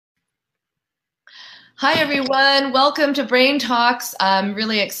Hi, everyone. Welcome to Brain Talks. I'm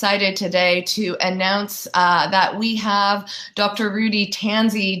really excited today to announce that we have Dr. Rudy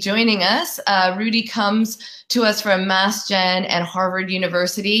Tanzi joining us. Rudy comes to us from Mass Gen and Harvard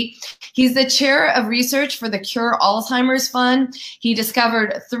University. He's the chair of research for the Cure Alzheimer's Fund. He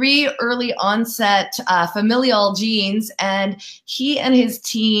discovered 3 early onset familial genes, and he and his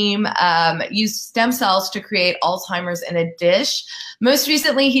team used stem cells to create Alzheimer's in a dish. Most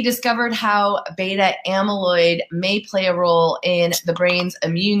recently, he discovered how beta amyloid may play a role in the brain's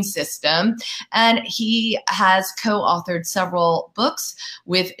immune system, and he has co-authored several books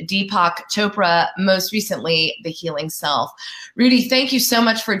with Deepak Chopra, most recently, The Healing Self. Rudy, thank you so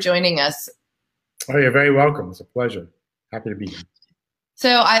much for joining us. Oh, you're very welcome. It's a pleasure. Happy to be here.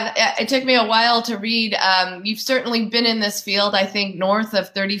 So it took me a while to read. You've certainly been in this field, I think, north of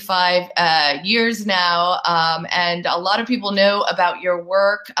 35 years now, and a lot of people know about your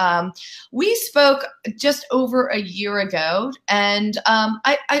work. We spoke just over a year ago, and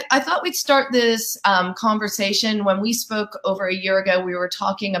I thought we'd start this conversation. When we spoke over a year ago, we were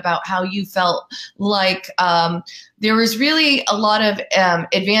talking about how you felt like there was really a lot of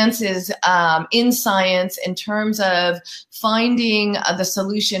advances in science in terms of finding the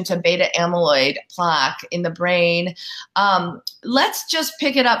solution to beta amyloid plaque in the brain. Let's just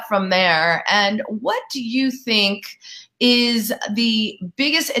pick it up from there. And what do you think is the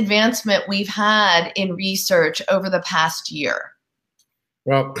biggest advancement we've had in research over the past year?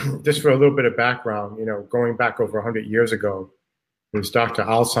 Well, just for a little bit of background, going back over 100 years ago, it was Dr.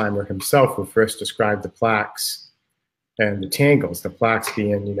 Alzheimer himself who first described the plaques and the tangles, the plaques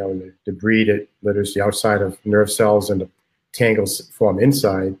being, the debris that litters the outside of nerve cells and the tangles form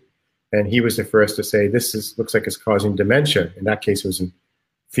inside. And he was the first to say, looks like it's causing dementia. In that case, it was a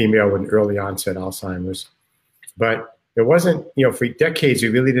female with early onset Alzheimer's. But it wasn't, for decades, we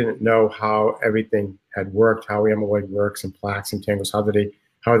really didn't know how everything had worked, how amyloid works and plaques and tangles, how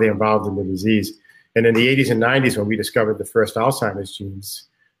are they involved in the disease. And in the 80s and 90s, when we discovered the first Alzheimer's genes,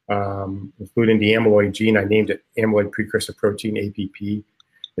 including the amyloid gene, I named it amyloid precursor protein, APP.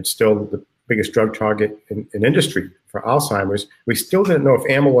 It's still the biggest drug target in industry for Alzheimer's. We still didn't know if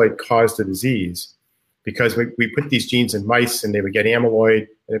amyloid caused the disease because we put these genes in mice and they would get amyloid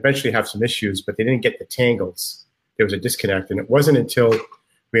and eventually have some issues, but they didn't get the tangles. There was a disconnect. And it wasn't until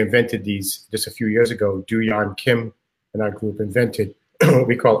we invented these just a few years ago, Du-Hyeon Kim and our group invented what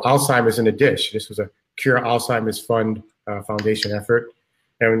we call Alzheimer's in a dish. This was a Cure Alzheimer's Fund Foundation effort.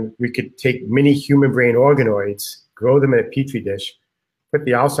 And we could take mini human brain organoids, grow them in a petri dish, put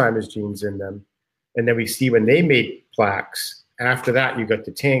the Alzheimer's genes in them, and then we see when they made plaques, after that you got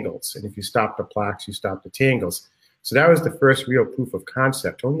the tangles. And if you stop the plaques, you stop the tangles. So that was the first real proof of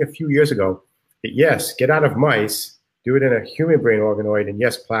concept, only a few years ago, that yes, get out of mice, do it in a human brain organoid, and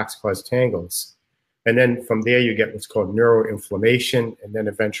yes, plaques cause tangles. And then from there you get what's called neuroinflammation, and then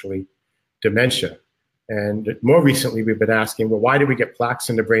eventually dementia. And more recently, we've been asking, well, why do we get plaques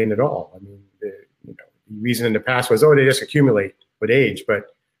in the brain at all? I mean, the reason in the past was, oh, they just accumulate with age,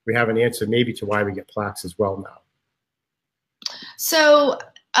 but we have an answer maybe to why we get plaques as well now. So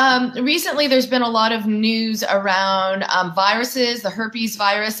recently, there's been a lot of news around viruses, the herpes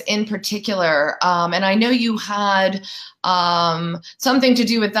virus in particular, and I know you had something to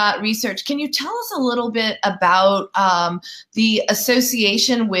do with that research. Can you tell us a little bit about the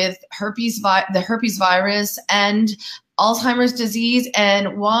association with the herpes virus and Alzheimer's disease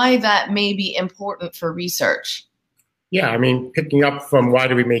and why that may be important for research? Yeah, I mean, picking up from why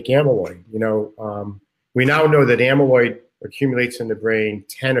do we make amyloid? We now know that amyloid accumulates in the brain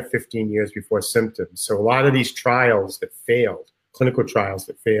 10 or 15 years before symptoms. So a lot of these trials that failed, clinical trials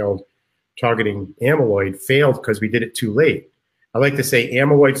that failed, targeting amyloid failed because we did it too late. I like to say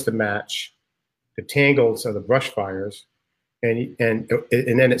amyloid's the match, the tangles are the brush fires, and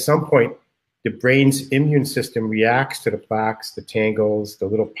then at some point, the brain's immune system reacts to the plaques, the tangles, the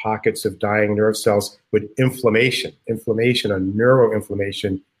little pockets of dying nerve cells with inflammation. Inflammation or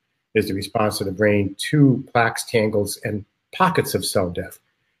neuroinflammation is the response of the brain to plaques, tangles, and pockets of cell death.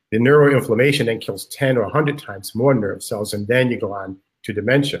 The neuroinflammation then kills 10 or 100 times more nerve cells, and then you go on to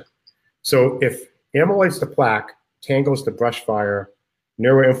dementia. So if amyloid's the plaque, tangles the brush fire,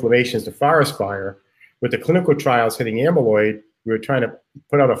 neuroinflammation is the forest fire, with the clinical trials hitting amyloid, we were trying to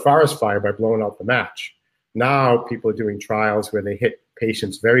put out a forest fire by blowing out the match. Now people are doing trials where they hit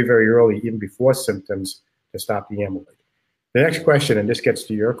patients very, very early, even before symptoms, to stop the amyloid. The next question, and this gets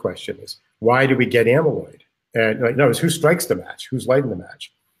to your question, is why do we get amyloid? And who strikes the match? Who's lighting the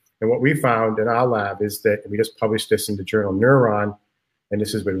match? And what we found in our lab is that, and we just published this in the journal Neuron, and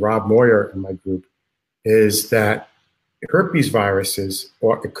this is with Rob Moyer and my group, is that herpes viruses,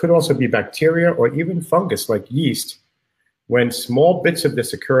 or it could also be bacteria or even fungus like yeast, when small bits of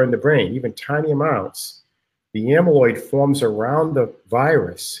this occur in the brain, even tiny amounts, the amyloid forms around the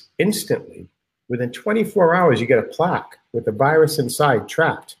virus instantly. Within 24 hours, you get a plaque with the virus inside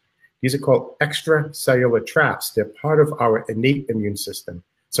trapped. These are called extracellular traps. They're part of our innate immune system.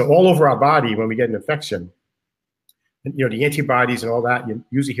 So all over our body, when we get an infection, you know, the antibodies and all that you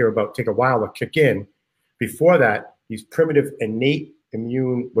usually hear about take a while to kick in. Before that, these primitive innate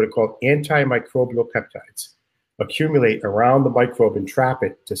immune, what are called antimicrobial peptides, accumulate around the microbe and trap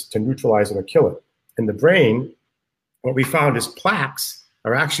it to neutralize it or kill it. In the brain, what we found is plaques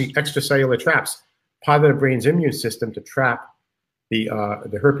are actually extracellular traps, part of the brain's immune system to trap the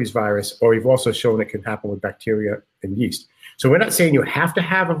herpes virus, or we've also shown it can happen with bacteria and yeast. So we're not saying you have to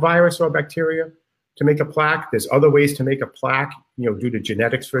have a virus or bacteria to make a plaque. There's other ways to make a plaque, you know, due to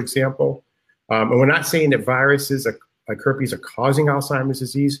genetics, for example. And we're not saying that viruses like herpes are causing Alzheimer's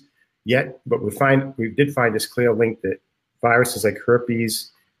disease yet, but we did find this clear link that viruses like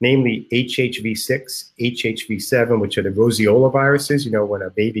herpes, namely HHV6, HHV7, which are the roseola viruses, you know, when a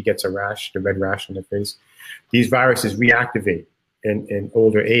baby gets a rash, the red rash on their face, these viruses reactivate in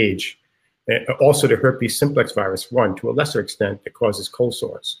older age. And also the herpes simplex virus 1, to a lesser extent, that causes cold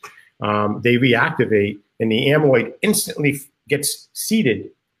sores. They reactivate, and the amyloid instantly gets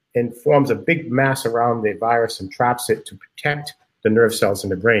seated and forms a big mass around the virus and traps it to protect the nerve cells in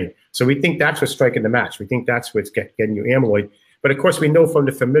the brain. So we think that's what's striking the match. We think that's what's getting you amyloid. But of course, we know from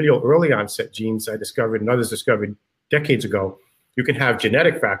the familial early onset genes I discovered and others discovered decades ago, you can have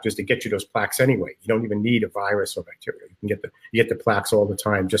genetic factors to get you those plaques anyway. You don't even need a virus or bacteria. You get the plaques all the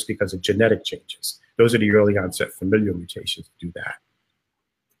time just because of genetic changes. Those are the early onset familial mutations that do that.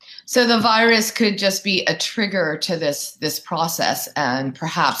 So the virus could just be a trigger to this process, and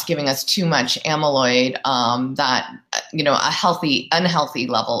perhaps giving us too much amyloid, that, you know, a unhealthy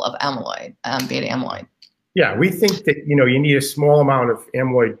level of amyloid, beta amyloid. Yeah, we think that, you know, you need a small amount of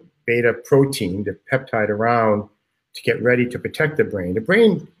amyloid beta protein, the peptide around, to get ready to protect the brain. The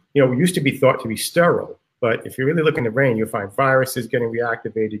brain, you know, used to be thought to be sterile, but if you really look in the brain, you'll find viruses getting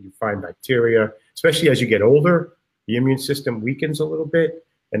reactivated, you find bacteria, especially as you get older, the immune system weakens a little bit,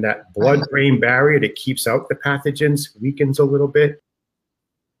 and that blood-brain barrier that keeps out the pathogens weakens a little bit.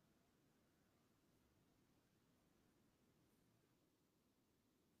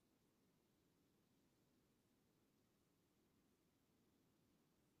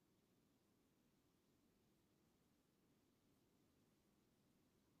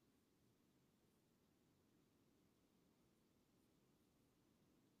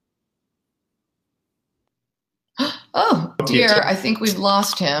 Oh dear, I think we've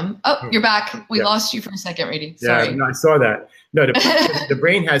lost him. Oh, you're back. We lost you for a second, Rudy. Sorry. Yeah, no, I saw that. No, the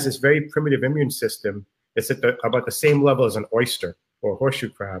brain has this very primitive immune system. It's at about the same level as an oyster or a horseshoe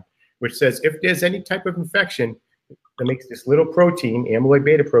crab, which says if there's any type of infection, it makes this little protein, amyloid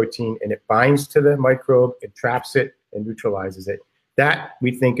beta protein, and it binds to the microbe, it traps it, and neutralizes it. That,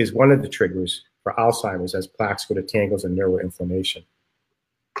 we think, is one of the triggers for Alzheimer's, as plaques go to tangles and neuroinflammation.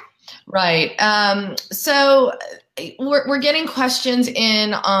 Right. So we're getting questions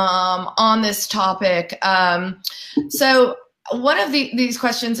in on this topic. So one of these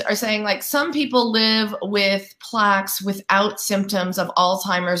questions are saying, like, some people live with plaques without symptoms of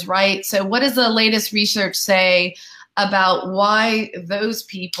Alzheimer's, right? So what does the latest research say about why those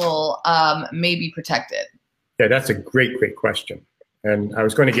people may be protected? Yeah, that's a great question. And I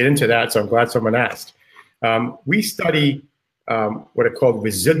was going to get into that, so I'm glad someone asked. We study what are called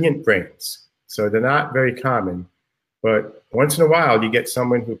resilient brains. So they're not very common, but once in a while you get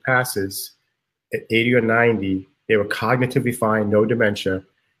someone who passes at 80 or 90, they were cognitively fine, no dementia.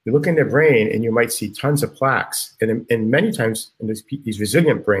 You look in their brain and you might see tons of plaques. And many times in these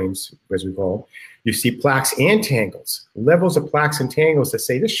resilient brains, as we call them, you see plaques and tangles, levels of plaques and tangles that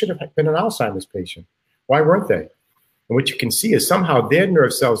say this should have been an Alzheimer's patient. Why weren't they? And what you can see is somehow their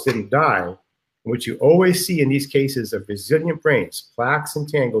nerve cells didn't die. And what you always see in these cases of resilient brains, plaques and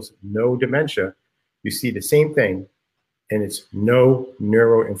tangles, no dementia, you see the same thing, and it's no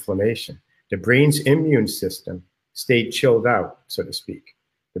neuroinflammation. The brain's immune system stayed chilled out, so to speak.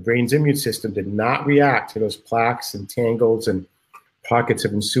 The brain's immune system did not react to those plaques and tangles and pockets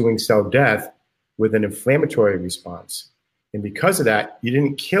of ensuing cell death with an inflammatory response. And because of that, you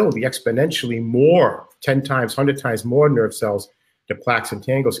didn't kill the exponentially more, 10 times, 100 times more nerve cells that plaques and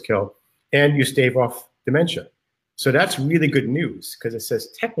tangles kill, and you stave off dementia. So that's really good news, because it says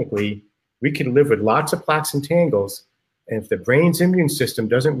technically we can live with lots of plaques and tangles, and if the brain's immune system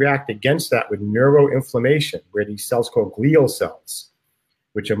doesn't react against that with neuroinflammation, where these cells called glial cells,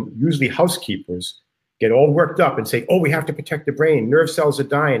 which are usually housekeepers, get all worked up and say, oh, we have to protect the brain. Nerve cells are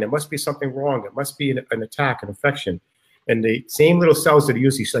dying. There must be something wrong. It must be an attack, an infection. And the same little cells that are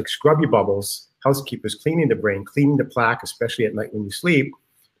used, these like scrubby bubbles, housekeepers cleaning the brain, cleaning the plaque, especially at night when you sleep,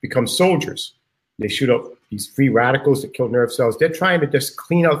 become soldiers. They shoot out these free radicals that kill nerve cells. They're trying to just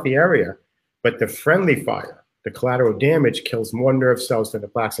clean out the area, but the friendly fire, the collateral damage, kills more nerve cells than the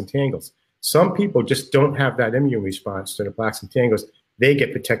plaques and tangles. Some people just don't have that immune response to the plaques and tangles. They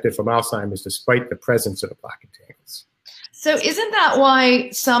get protected from Alzheimer's despite the presence of the plaque and tangles. So isn't that why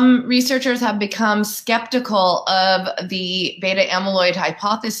some researchers have become skeptical of the beta amyloid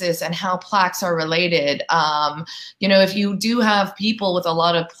hypothesis and how plaques are related? You know, if you do have people with a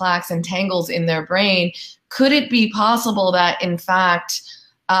lot of plaques and tangles in their brain, could it be possible that, in fact,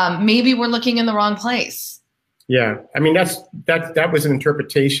 maybe we're looking in the wrong place? Yeah, I mean, that was an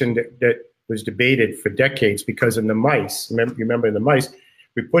interpretation that was debated for decades, because in the mice, remember in the mice,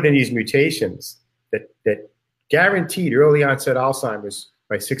 we put in these mutations that guaranteed early onset Alzheimer's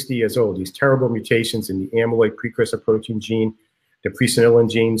by 60 years old, these terrible mutations in the amyloid precursor protein gene, the presenilin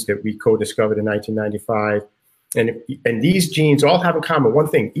genes that we co-discovered in 1995. And these genes all have in common one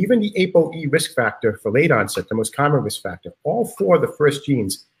thing: even the ApoE risk factor for late onset, the most common risk factor, all four of the first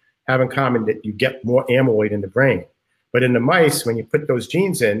genes have in common that you get more amyloid in the brain. But in the mice, when you put those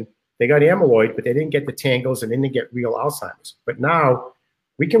genes in, they got amyloid, but they didn't get the tangles and they didn't get real Alzheimer's. But now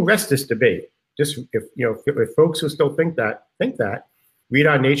we can rest this debate. Just if folks who still think that, read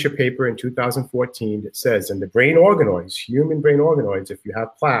our Nature paper in 2014 that says in the brain organoids, human brain organoids, if you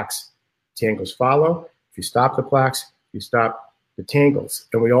have plaques, tangles follow. If you stop the plaques, you stop the tangles.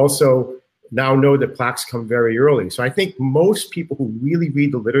 And we also now know that plaques come very early. So I think most people who really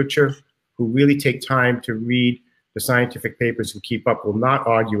read the literature, who really take time to read the scientific papers and keep up, will not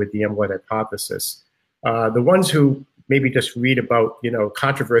argue with the amyloid hypothesis. The ones who maybe just read about,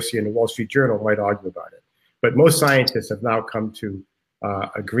 controversy in the Wall Street Journal might argue about it. But most scientists have now come to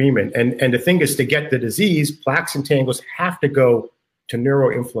agreement. And the thing is, to get the disease, plaques and tangles have to go to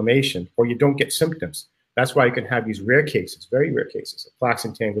neuroinflammation, or you don't get symptoms. That's why you can have these rare cases, very rare cases, of plaques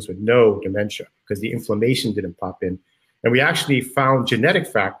and tangles with no dementia, because the inflammation didn't pop in. And we actually found genetic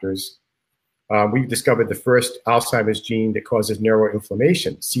factors. We discovered the first Alzheimer's gene that causes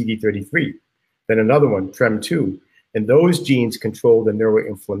neuroinflammation, CD33. Then another one, TREM2. And those genes control the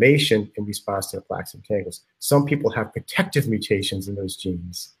neuroinflammation in response to the plaques and tangles. Some people have protective mutations in those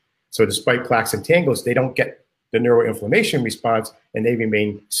genes. So despite plaques and tangles, they don't get the neuroinflammation response and they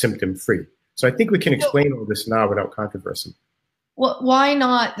remain symptom-free. So I think we can explain all this now without controversy. Well, why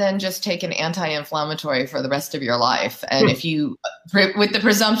not then just take an anti-inflammatory for the rest of your life? And if you, with the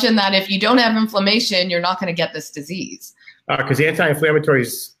presumption that if you don't have inflammation, you're not going to get this disease. Because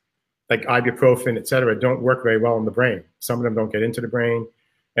anti-inflammatories like ibuprofen, et cetera, don't work very well in the brain. Some of them don't get into the brain.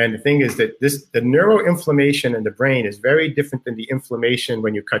 And the thing is that the neuroinflammation in the brain is very different than the inflammation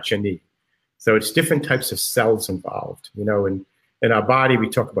when you cut your knee. So it's different types of cells involved. In our body, we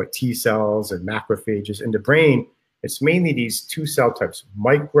talk about T cells and macrophages. In the brain, it's mainly these two cell types,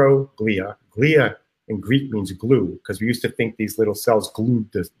 microglia. Glia in Greek means glue, because we used to think these little cells glued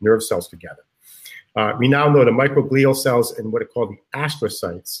the nerve cells together. We now know the microglial cells and what are called the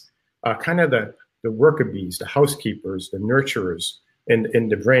astrocytes, kind of the worker bees, the housekeepers, the nurturers in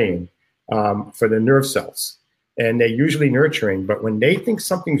the brain for the nerve cells. And they're usually nurturing, but when they think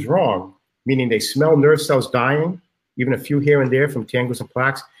something's wrong, meaning they smell nerve cells dying, even a few here and there from tangles and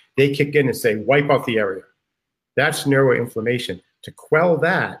plaques, they kick in and say, wipe out the area. That's neuroinflammation. To quell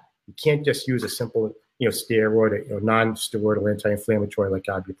that, you can't just use a simple steroid or non-steroidal anti-inflammatory like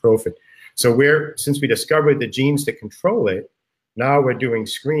ibuprofen. So since we discovered the genes that control it, now we're doing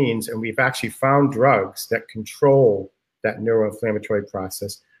screens, and we've actually found drugs that control that neuroinflammatory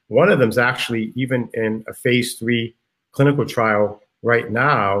process. One of them is actually even in a phase 3 clinical trial right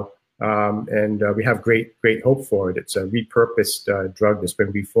now, and we have great hope for it. It's a repurposed drug that's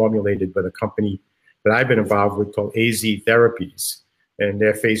been reformulated by the company that I've been involved with called AZ Therapies, and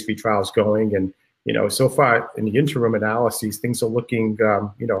their phase 3 trial is going. And so far in the interim analyses, things are looking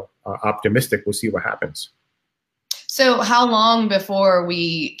optimistic. We'll see what happens. So how long before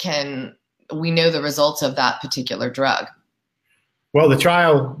we know the results of that particular drug? Well, the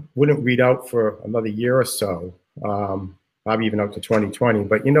trial wouldn't read out for another year or so, probably even out to 2020.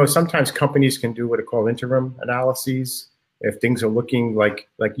 But sometimes companies can do what are called interim analyses. If things are looking like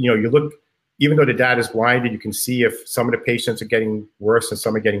you look, even though the data is blinded, you can see if some of the patients are getting worse and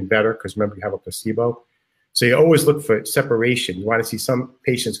some are getting better, because remember, you have a placebo. So you always look for separation. You want to see some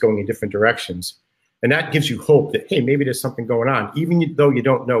patients going in different directions. And that gives you hope that, hey, maybe there's something going on, even though you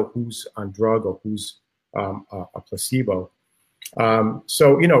don't know who's on drug or who's a placebo.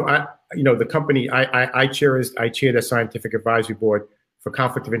 So, the company, I chair the scientific advisory board. For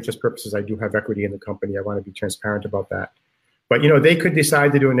conflict of interest purposes, I do have equity in the company. I want to be transparent about that. But, they could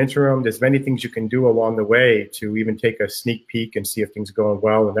decide to do an interim. There's many things you can do along the way to even take a sneak peek and see if things are going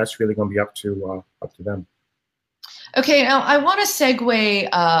well. And that's really going to be up to them. Okay, now I want to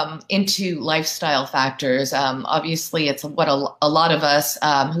segue into lifestyle factors. Obviously, it's what a lot of us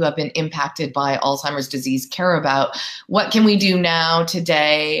who have been impacted by Alzheimer's disease care about. What can we do now,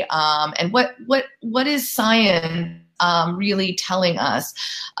 today, and what is science really telling us?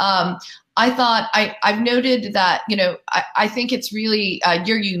 I've noted that, I think it's really,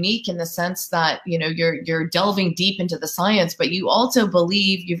 you're unique in the sense that, you're delving deep into the science, but you also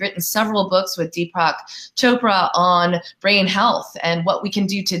believe, you've written several books with Deepak Chopra on brain health and what we can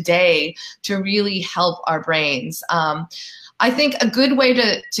do today to really help our brains. I think a good way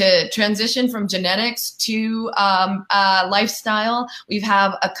to transition from genetics to lifestyle, we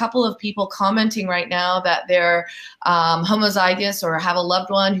have a couple of people commenting right now that they're homozygous or have a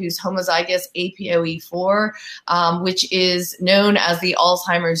loved one who's homozygous APOE4, which is known as the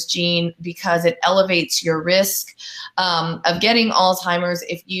Alzheimer's gene because it elevates your risk of getting Alzheimer's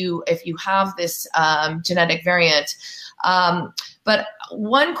if you have this genetic variant. But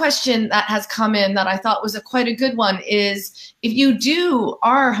one question that has come in that I thought was quite a good one is, if you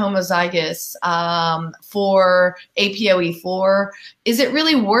are homozygous for APOE4, is it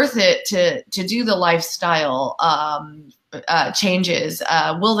really worth it to do the lifestyle changes?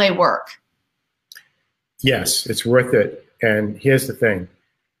 Will they work? Yes, it's worth it. And here's the thing.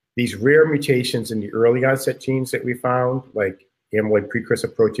 These rare mutations in the early onset genes that we found, like amyloid precursor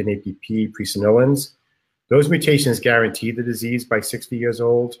protein, APP, presenilins, those mutations guarantee the disease by 60 years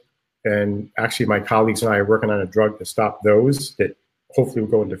old. And actually, my colleagues and I are working on a drug to stop those that hopefully will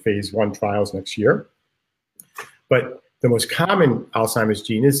go into phase 1 trials next year. But the most common Alzheimer's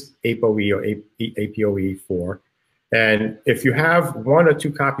gene is APOE or APOE4. And if you have 1 or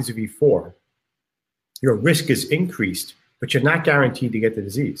 2 copies of E4, your risk is increased, but you're not guaranteed to get the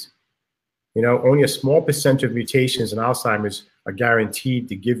disease. Only a small percent of mutations in Alzheimer's are guaranteed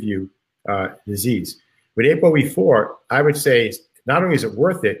to give you disease. With APOE4, I would say not only is it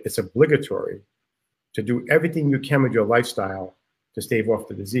worth it, it's obligatory to do everything you can with your lifestyle to stave off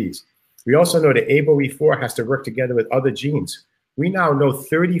the disease. We also know that APOE4 has to work together with other genes. We now know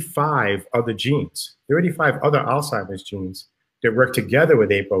 35 other genes, 35 other Alzheimer's genes that work together with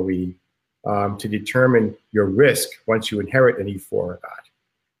APOE to determine your risk once you inherit an E4 or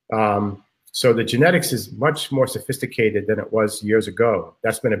not. So the genetics is much more sophisticated than it was years ago.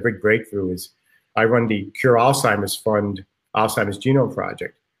 That's been a big breakthrough. I run the Cure Alzheimer's Fund Alzheimer's Genome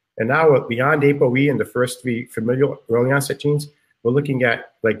Project. And now beyond APOE and the first 3 familial early onset genes, we're looking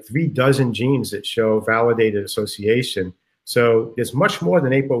at like 36 genes that show validated association. So there's much more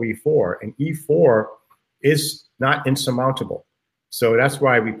than APOE4, and E4 is not insurmountable. So that's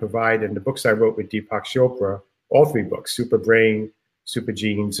why we provide, in the books I wrote with Deepak Chopra, all 3 books, Super Brain, Super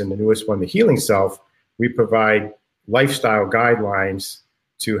Genes, and the newest one, The Healing Self, we provide lifestyle guidelines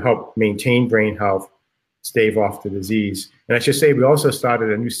to help maintain brain health, stave off the disease. And I should say, we also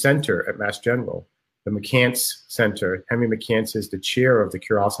started a new center at Mass General, the McCants Center. Henry McCants is the chair of the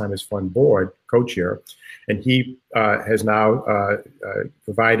Cure Alzheimer's Fund board, co-chair, and he has now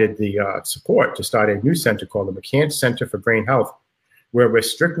provided the support to start a new center called the McCants Center for Brain Health, where we're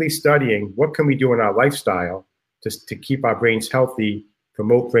strictly studying what can we do in our lifestyle to keep our brains healthy,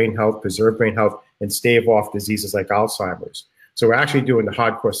 promote brain health, preserve brain health, and stave off diseases like Alzheimer's. So we're actually doing the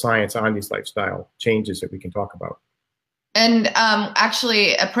hardcore science on these lifestyle changes that we can talk about. And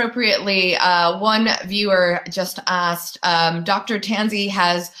actually, appropriately, one viewer just asked, Dr. Tanzi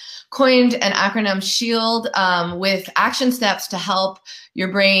has coined an acronym SHIELD with action steps to help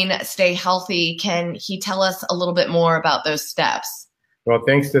your brain stay healthy. Can he tell us a little bit more about those steps? Well,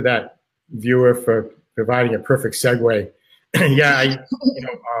 thanks to that viewer for providing a perfect segue. Yeah,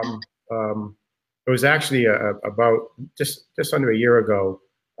 it was actually about just under a year ago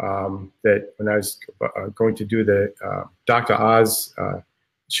that when I was going to do the Dr. Oz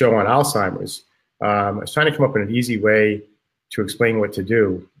show on Alzheimer's, I was trying to come up with an easy way to explain what to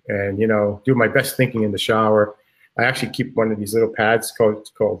do and, do my best thinking in the shower. I actually keep one of these little pads called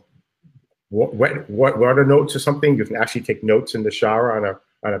water notes or something. You can actually take notes in the shower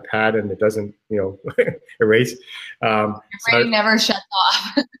on a pad and it doesn't, erase. Your brain never shuts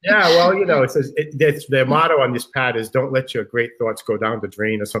off. Yeah, well, it says the motto on this pad is "Don't let your great thoughts go down the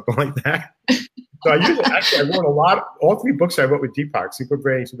drain" or something like that. So I wrote a lot. All 3 books I wrote with Deepak, Super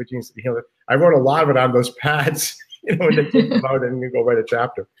Brain, Super Genes, The Healer. I wrote a lot of it on those pads. When they think about it, and we go write a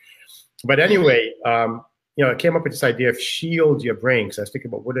chapter. But anyway, I came up with this idea of shield your brain, because I was thinking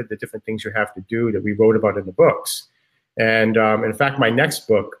about what are the different things you have to do that we wrote about in the books. And in fact, my next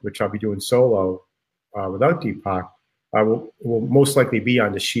book, which I'll be doing solo without Deepak, will most likely be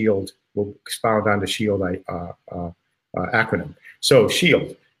on the shield. We'll expound on the shield acronym. So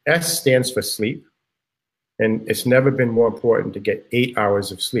shield, S stands for sleep. And it's never been more important to get 8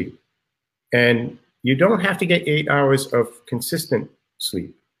 hours of sleep. And you don't have to get 8 hours of consistent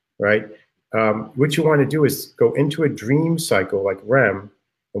sleep, right? What you want to do is go into a dream cycle like REM.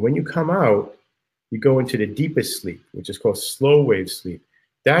 And when you come out, you go into the deepest sleep, which is called slow wave sleep.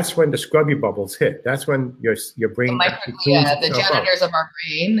 That's when the scrubby bubbles hit. That's when your brain. The janitors of our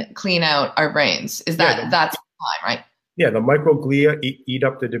brain clean out our brains. Is that that's the time, right? Yeah, the microglia eat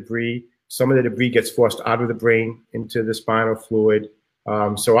up the debris. Some of the debris gets forced out of the brain into the spinal fluid.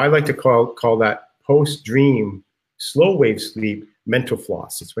 So I like to call that post-dream slow wave sleep mental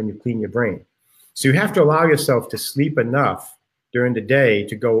floss. It's when you clean your brain. So you have to allow yourself to sleep enough during the day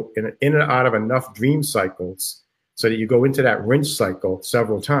to go in and out of enough dream cycles so that you go into that rinse cycle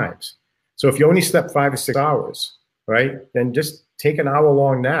several times. So if you only slept 5 or 6 hours, right, then just take an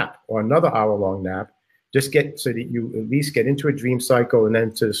hour-long nap or another hour-long nap. Just get so that you at least get into a dream cycle and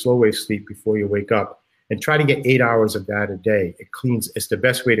then to the slow wave sleep before you wake up, and try to get 8 hours of that a day. It's the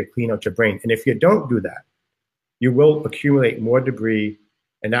best way to clean out your brain. And if you don't do that, you will accumulate more debris,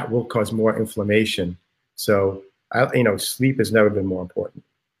 and that will cause more inflammation. So, sleep has never been more important.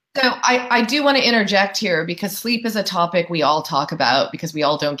 So I do want to interject here, because sleep is a topic we all talk about because we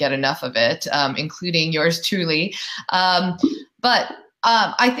all don't get enough of it, including yours truly. But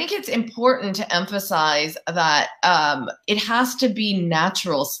I think it's important to emphasize that it has to be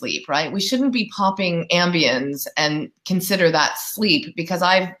natural sleep, right? We shouldn't be popping Ambiens and consider that sleep, because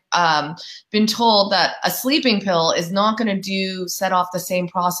I've been told that a sleeping pill is not going to set off the same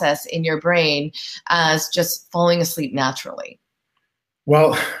process in your brain as just falling asleep naturally.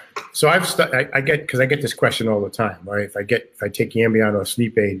 Well, so I get this question all the time, right? If I take Ambien or a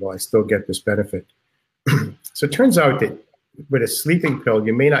sleep aid, will I still get this benefit? So it turns out that with a sleeping pill,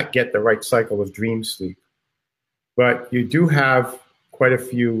 you may not get the right cycle of dream sleep, but you do have quite a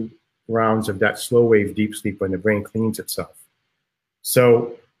few rounds of that slow wave deep sleep when the brain cleans itself.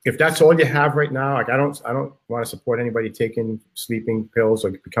 So if that's all you have right now, like I don't want to support anybody taking sleeping pills or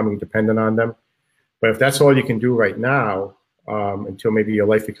becoming dependent on them. But if that's all you can do right now, until maybe your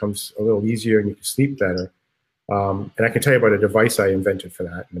life becomes a little easier and you can sleep better, and I can tell you about a device I invented for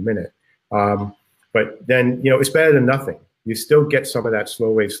that in a minute. But then, it's better than nothing. You still get some of that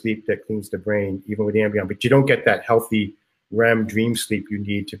slow wave sleep that cleans the brain, even with Ambien, but you don't get that healthy REM dream sleep you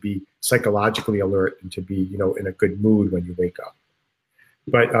need to be psychologically alert and to be, in a good mood when you wake up.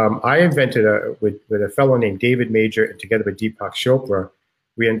 But I invented with a fellow named David Major, and together with Deepak Chopra,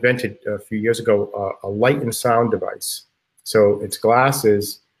 we invented a few years ago a light and sound device. So it's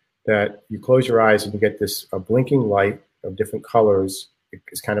glasses that you close your eyes and you get this blinking light of different colors.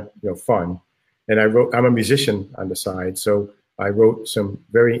 It's kind of fun. And I'm a musician on the side, so I wrote some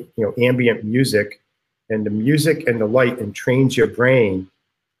very ambient music, and the music and the light entrains your brain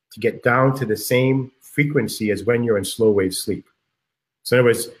to get down to the same frequency as when you're in slow wave sleep. So in other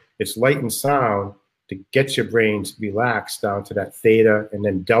words, it's light and sound to get your brain to relax down to that theta and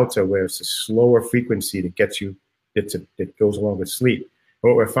then delta, where it's a slower frequency that gets you that goes along with sleep. And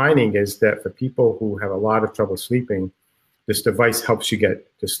what we're finding is that for people who have a lot of trouble sleeping, this device helps you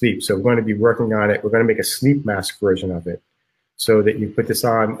get to sleep. So we're going to be working on it. We're going to make a sleep mask version of it, so that you put this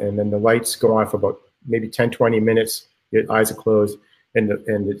on and then the lights go on for about maybe 10, 20 minutes. Your eyes are closed, and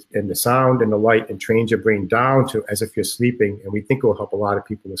the sound and the light and trains your brain down to as if you're sleeping. And we think it will help a lot of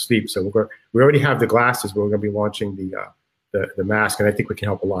people to sleep. So we already have the glasses, but we're going to be launching the mask, and I think we can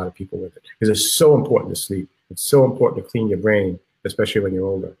help a lot of people with it, because it's so important to sleep. It's so important to clean your brain, especially when you're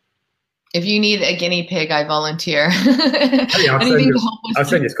older. If you need a guinea pig, I volunteer. I'll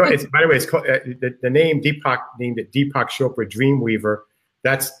send you. By the way, it's called, the name Deepak named it Deepak Chopra Dreamweaver.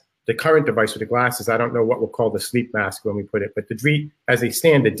 That's the current device with the glasses. I don't know what we'll call the sleep mask when we put it, but as they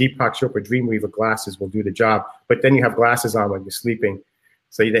stand, the Deepak Chopra Dreamweaver glasses will do the job. But then you have glasses on when you're sleeping,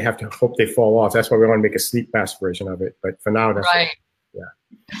 so they have to hope they fall off. That's why we want to make a sleep mask version of it. But for now, that's right. Yeah.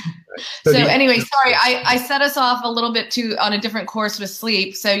 So anyway, sorry, I set us off a little bit on a different course with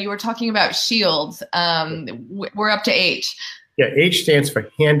sleep. So you were talking about shields. We're up to H. Yeah, H stands for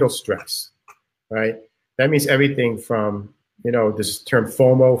handle stress, right? That means everything from, this term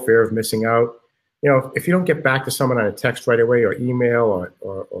FOMO, fear of missing out. If you don't get back to someone on a text right away or email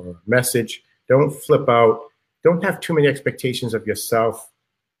or message, don't flip out. Don't have too many expectations of yourself.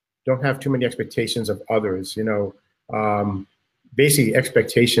 Don't have too many expectations of others. Basically,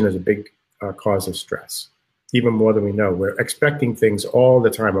 expectation is a big cause of stress. even more than we know. We're expecting things all the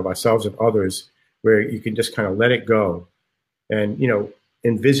time of ourselves and others where you can just kind of let it go and, you know,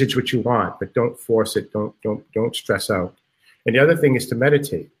 envisage what you want, but don't force it. Don't stress out. And the other thing is to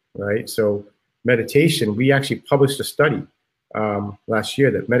meditate, right? So meditation, we actually published a study last year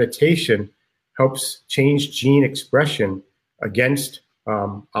that meditation helps change gene expression against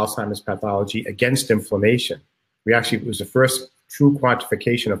Alzheimer's pathology, against inflammation. It was the first true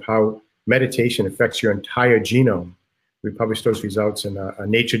quantification of how meditation affects your entire genome. We published those results in a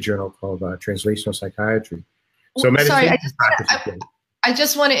Nature journal called Translational Psychiatry. So meditation I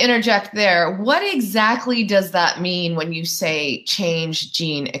just want to interject there. What exactly does that mean when you say change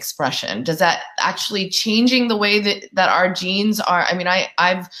gene expression? Does that actually changing the way that our genes are? I mean,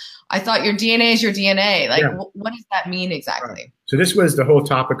 I thought your DNA is your DNA. Like, yeah. What does that mean exactly? Right. So this was the whole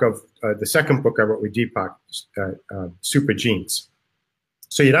topic of the second book I wrote with Deepak, Super Genes.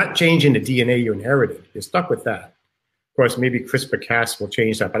 So you're not changing the DNA you inherited. You're stuck with that. Of course, maybe CRISPR-Cas will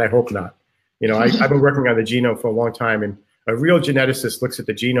change that, but I hope not. You know, I've been working on the genome for a long time, and a real geneticist looks at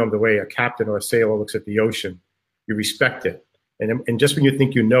the genome the way a captain or a sailor looks at the ocean. You respect it. And just when you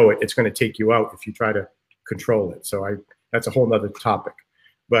think you know it, it's going to take you out if you try to control it. So that's a whole nother topic.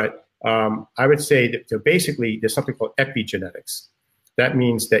 But I would say that so basically there's something called epigenetics. That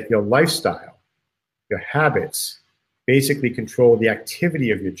means that your lifestyle, your habits, basically control the activity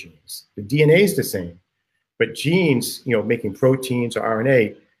of your genes. The DNA is the same, but genes, you know, making proteins or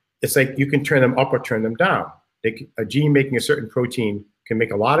RNA, it's like you can turn them up or turn them down. A gene making a certain protein can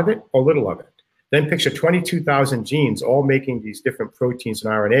make a lot of it or little of it. Then picture 22,000 genes all making these different proteins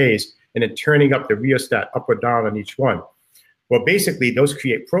and RNAs and then turning up the rheostat up or down on each one. Well, basically, those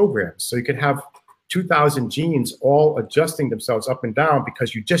create programs. So you could have 2,000 genes all adjusting themselves up and down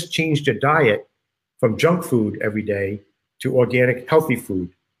because you just changed your diet from junk food every day to organic, healthy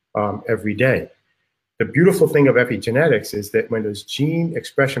food every day. The beautiful thing of epigenetics is that when those gene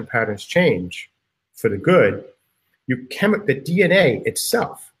expression patterns change for the good, the DNA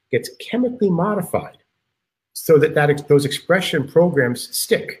itself gets chemically modified so that those expression programs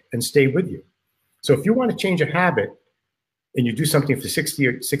stick and stay with you. So if you want to change a habit and you do something for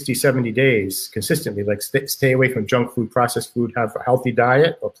 60, 70 days consistently, like stay away from junk food, processed food, have a healthy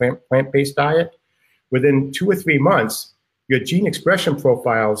diet or plant-based diet, within 2 or 3 months, your gene expression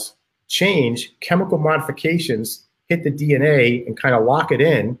profiles change, chemical modifications hit the DNA and kind of lock it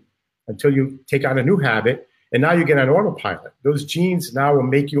in until you take on a new habit, and now you get on autopilot. Those genes now will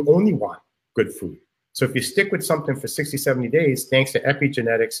make you only want good food. So if you stick with something for 60, 70 days, thanks to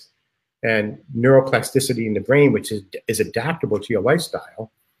epigenetics and neuroplasticity in the brain, which is adaptable to your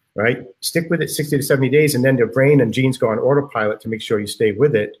lifestyle, right? Stick with it 60 to 70 days, and then the brain and genes go on autopilot to make sure you stay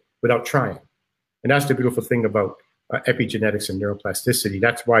with it without trying. And that's the beautiful thing about epigenetics and neuroplasticity.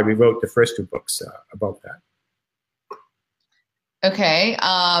 That's why we wrote the first 2 books about that. Okay.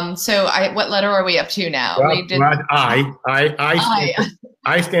 So what letter are we up to now? Well,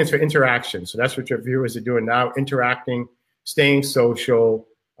 I stands for interaction. So that's what your viewers are doing now, interacting, staying social,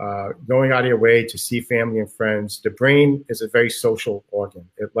 going out of your way to see family and friends. The brain is a very social organ.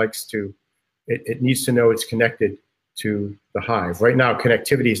 It likes to, it needs to know it's connected to the hive. Right now,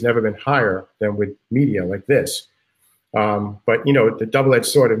 connectivity has never been higher than with media like this. But, you know, the double-edged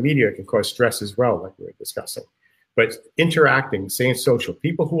sword of media can cause stress as well, like we were discussing. But interacting, staying social,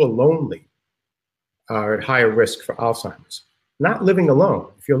 people who are lonely are at higher risk for Alzheimer's. Not living alone.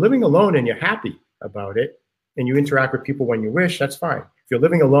 If you're living alone and you're happy about it and you interact with people when you wish, that's fine. If you're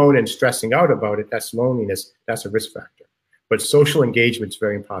living alone and stressing out about it, that's loneliness, that's a risk factor. But social engagement is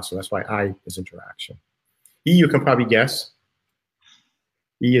very impossible. That's why I is interaction. E, you can probably guess.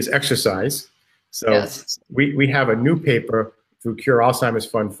 E is exercise. So yes. We have a new paper through Cure Alzheimer's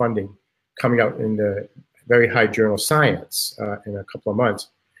Fund funding coming out in the very high journal Science in a couple of months,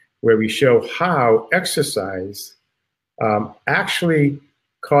 where we show how exercise actually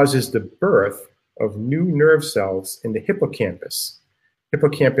causes the birth of new nerve cells in the hippocampus.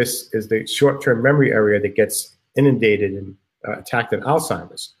 Hippocampus is the short-term memory area that gets inundated and attacked in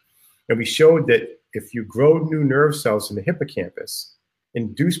Alzheimer's. And we showed that if you grow new nerve cells in the hippocampus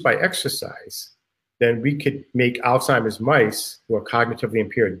induced by exercise, then we could make Alzheimer's mice who are cognitively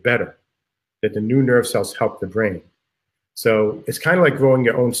impaired better, that the new nerve cells help the brain. So it's kind of like growing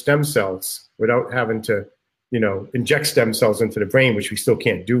your own stem cells without having to, you know, inject stem cells into the brain, which we still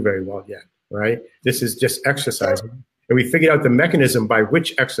can't do very well yet, right? This is just exercise. And we figured out the mechanism by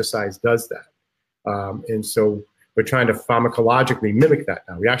which exercise does that. And so we're trying to pharmacologically mimic that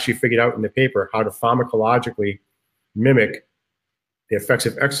now. We actually figured out in the paper how to pharmacologically mimic the effects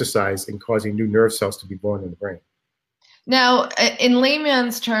of exercise in causing new nerve cells to be born in the brain. Now, in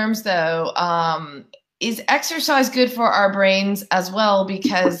layman's terms, though, is exercise good for our brains as well?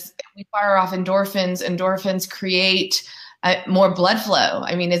 Because we fire off endorphins. Endorphins create more blood flow.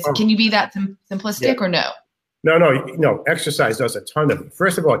 I mean, Oh, can you be that yeah. simplistic or no? No. Exercise does a ton of it.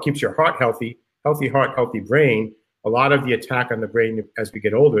 First of all, it keeps your heart healthy, healthy heart, healthy brain. A lot of the attack on the brain as we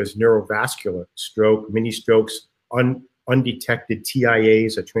get older is neurovascular, stroke, mini strokes, undetected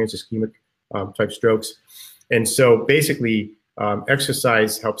TIAs or trans-ischemic type strokes. And so basically,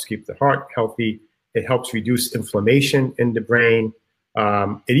 exercise helps keep the heart healthy. It helps reduce inflammation in the brain.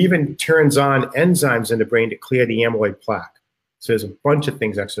 It even turns on enzymes in the brain to clear the amyloid plaque. So there's a bunch of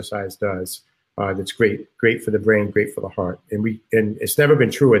things exercise does that's great for the brain, great for the heart. And it's never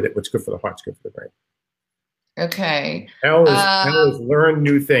been truer that what's good for the heart is good for the brain. Okay. L is learn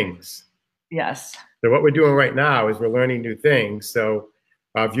new things. Yes. So what we're doing right now is we're learning new things. So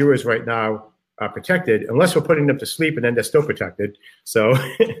our viewers right now are protected, unless we're putting them to sleep, and then they're still protected. So,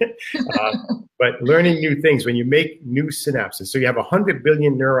 but learning new things, when you make new synapses, so you have 100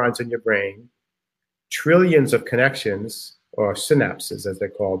 billion neurons in your brain, trillions of connections, or synapses as they're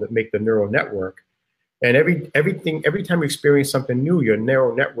called, that make the neural network. And every time you experience something new, your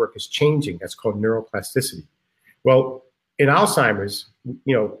neural network is changing. That's called neuroplasticity. Well, in Alzheimer's,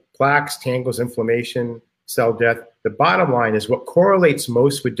 plaques, tangles, inflammation, cell death, the bottom line is what correlates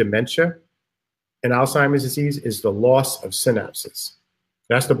most with dementia and Alzheimer's disease is the loss of synapses.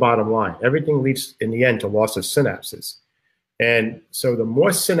 That's the bottom line. Everything leads in the end to loss of synapses. And so the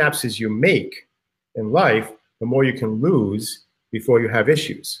more synapses you make in life, the more you can lose before you have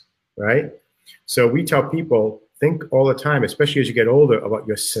issues, right? So we tell people, think all the time, especially as you get older, about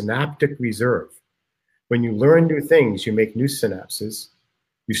your synaptic reserve. When you learn new things, you make new synapses.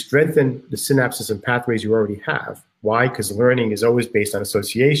 You strengthen the synapses and pathways you already have. Why? Because learning is always based on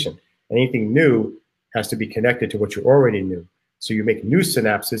association. Anything new has to be connected to what you already knew. So you make new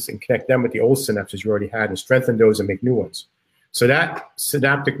synapses and connect them with the old synapses you already had and strengthen those and make new ones. So that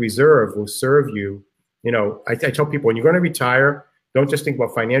synaptic reserve will serve you. I tell people, when you're going to retire, don't just think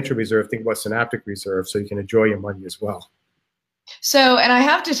about financial reserve, think about synaptic reserve so you can enjoy your money as well. So, and I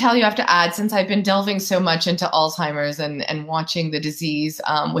have to tell you, I have to add, since I've been delving so much into Alzheimer's and watching the disease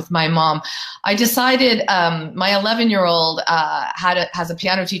with my mom, I decided my 11-year-old has a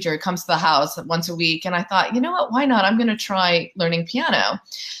piano teacher who comes to the house once a week. And I thought, you know what, why not? I'm going to try learning piano.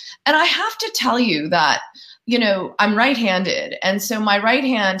 And I have to tell you that, I'm right-handed. And so my right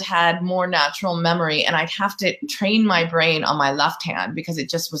hand had more natural memory, and I'd have to train my brain on my left hand because it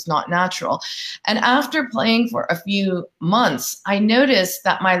just was not natural. And after playing for a few months, I noticed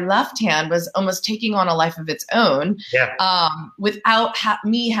that my left hand was almost taking on a life of its own, without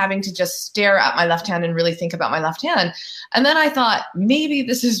me having to just stare at my left hand and really think about my left hand. And then I thought, maybe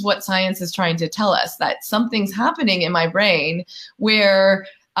this is what science is trying to tell us, that something's happening in my brain where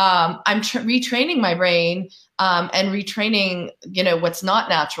I'm retraining my brain and retraining, what's not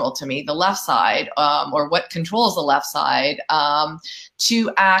natural to me, the left side, or what controls the left side,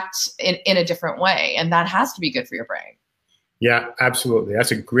 to act in a different way. And that has to be good for your brain. Yeah, absolutely.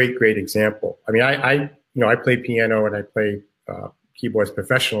 That's a great example. I mean, I play piano and I play keyboards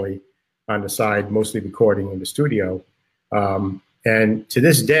professionally on the side, mostly recording in the studio. And to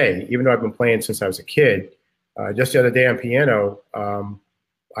this day, even though I've been playing since I was a kid, just the other day on piano,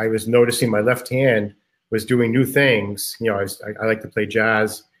 I was noticing my left hand was doing new things. I like to play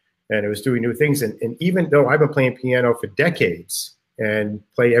jazz, and it was doing new things. And even though I've been playing piano for decades and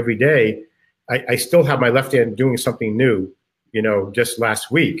play every day, I still have my left hand doing something new, just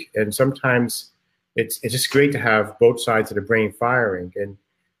last week. And sometimes it's just great to have both sides of the brain firing. And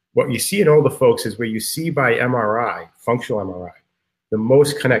what you see in older folks is where you see by MRI, functional MRI, the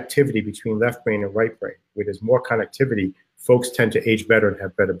most connectivity between left brain and right brain. Where there's more connectivity, folks tend to age better and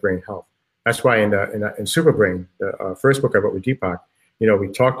have better brain health. That's why in Super Brain, the first book I wrote with Deepak, we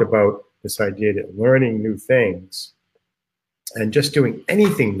talked about this idea that learning new things and just doing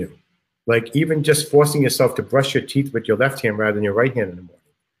anything new, like even just forcing yourself to brush your teeth with your left hand rather than your right hand in the morning,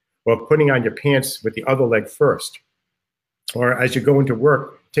 or putting on your pants with the other leg first, or as you go into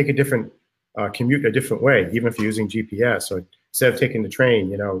work, take a different commute a different way, even if you're using GPS, or instead of taking the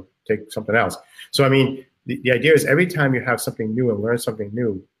train, take something else. So I mean, the idea is every time you have something new and learn something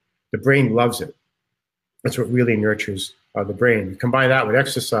new, the brain loves it. That's what really nurtures the brain. You combine that with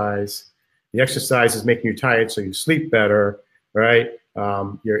exercise. The exercise is making you tired, so you sleep better, right?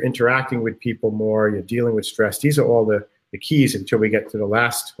 You're interacting with people more. You're dealing with stress. These are all the keys until we get to the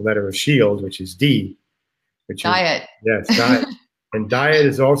last letter of SHIELD, which is D. Diet. Yes, diet. And diet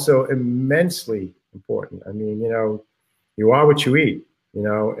is also immensely important. I mean, you are what you eat,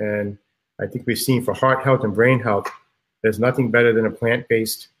 and I think we've seen for heart health and brain health, there's nothing better than a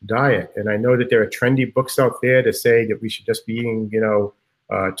plant-based diet. And I know that there are trendy books out there to say that we should just be eating,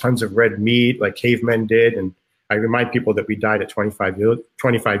 tons of red meat like cavemen did. And I remind people that we died at 25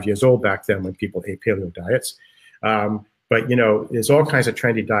 years old back then when people ate paleo diets. But, there's all kinds of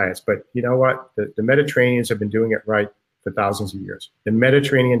trendy diets. But you know what? The Mediterraneans have been doing it right for thousands of years. The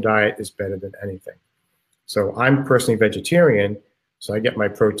Mediterranean diet is better than anything. So I'm personally vegetarian, so I get my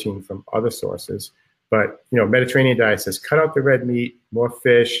protein from other sources. But, Mediterranean diet says cut out the red meat, more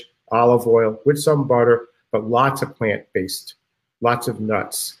fish, olive oil with some butter, but lots of plant-based, lots of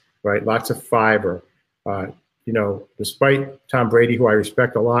nuts, right? Lots of fiber. Despite Tom Brady, who I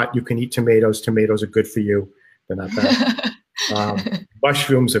respect a lot, you can eat tomatoes. Tomatoes are good for you. They're not bad.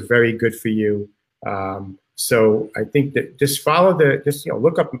 Mushrooms are very good for you. So I think that just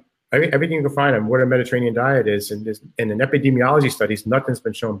look up everything you can find on what a Mediterranean diet is. And in epidemiology studies, nothing's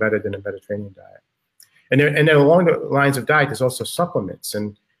been shown better than a Mediterranean diet. And then along the lines of diet, there's also supplements.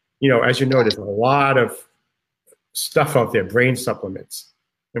 And, as you know, there's a lot of stuff out there, brain supplements.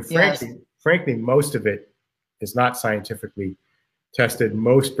 And frankly, most of it is not scientifically tested.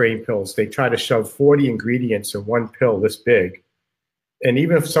 Most brain pills, they try to shove 40 ingredients in one pill this big. And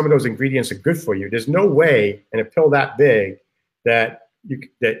even if some of those ingredients are good for you, there's no way in a pill that big that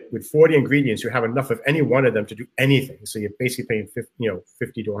with 40 ingredients, you have enough of any one of them to do anything. So you're basically paying $50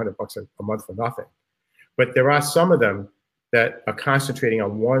 to $100 a month for nothing. But there are some of them that are concentrating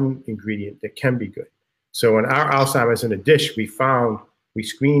on one ingredient that can be good. So in our Alzheimer's in a Dish, we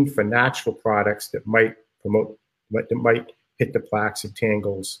screened for natural products that might hit the plaques and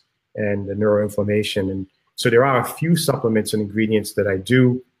tangles and the neuroinflammation. And so there are a few supplements and ingredients that I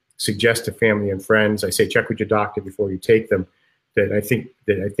do suggest to family and friends. I say check with your doctor before you take them that I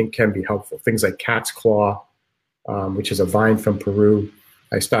think can be helpful. Things like cat's claw, which is a vine from Peru.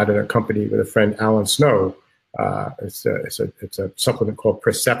 I started a company with a friend, Alan Snow. It's a supplement called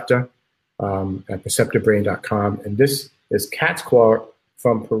Percepta at perceptabrain.com. And this is cat's claw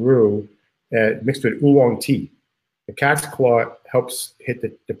from Peru mixed with oolong tea. The cat's claw helps hit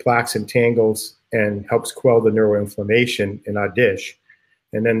the plaques and tangles and helps quell the neuroinflammation in our dish.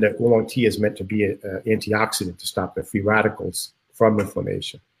 And then the oolong tea is meant to be an antioxidant to stop the free radicals from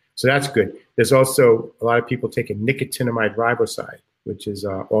inflammation. So that's good. There's also a lot of people taking nicotinamide riboside, which is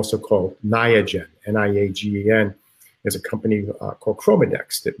also called Niagen, Niagen. There's a company called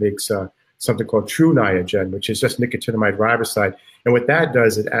Chromadex that makes something called True Niagen, which is just nicotinamide riboside. And what that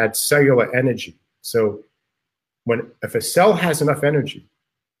does, it adds cellular energy. So if a cell has enough energy,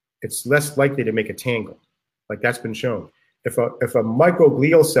 it's less likely to make a tangle. Like that's been shown. If a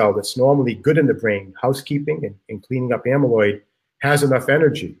microglial cell that's normally good in the brain, housekeeping and cleaning up amyloid, has enough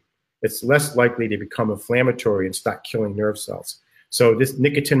energy, it's less likely to become inflammatory and start killing nerve cells. So this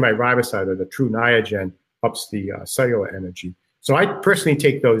nicotinamide riboside, or the True Niagen, ups the cellular energy. So I personally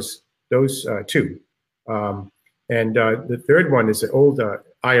take those two. The third one is the old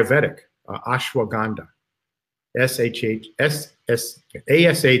Ayurvedic, ashwagandha. ASHWAGANDHA,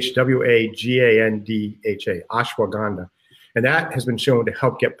 ashwagandha. And that has been shown to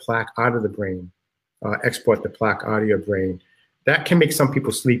help get plaque out of the brain, export the plaque out of your brain. That can make some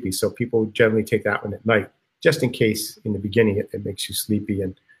people sleepy, so people generally take that one at night, just in case in the beginning it makes you sleepy.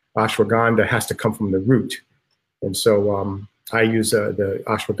 And ashwagandha has to come from the root. And so I use the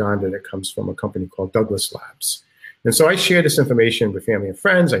ashwagandha that comes from a company called Douglas Labs. And so I share this information with family and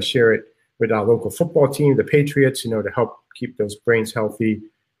friends. I share it with our local football team, the Patriots, to help keep those brains healthy.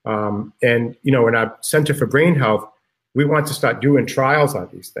 And, in our Center for Brain Health, we want to start doing trials on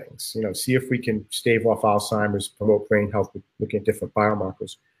these things, see if we can stave off Alzheimer's, promote brain health, looking at different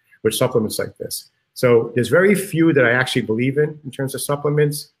biomarkers with supplements like this. So there's very few that I actually believe in terms of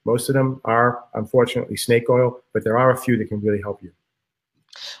supplements. Most of them are, unfortunately, snake oil, but there are a few that can really help you.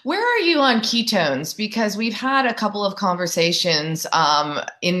 Where are you on ketones? Because we've had a couple of conversations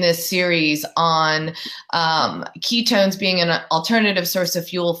in this series on ketones being an alternative source of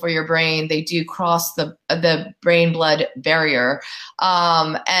fuel for your brain. They do cross the brain-blood barrier.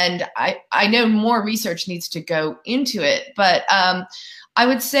 And I know more research needs to go into it. But I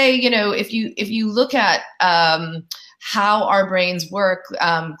would say, if you look at how our brains work,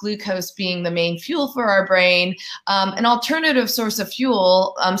 glucose being the main fuel for our brain, an alternative source of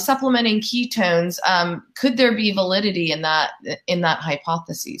fuel, supplementing ketones, could there be validity in that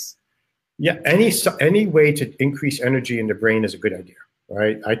hypothesis? Yeah, any way to increase energy in the brain is a good idea,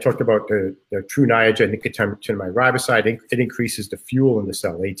 right? I talked about the True Niagen, nicotinamide riboside. It increases the fuel in the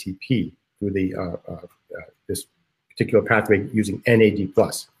cell, ATP, through this particular pathway using NAD+.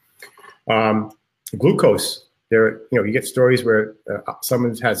 Glucose. You get stories where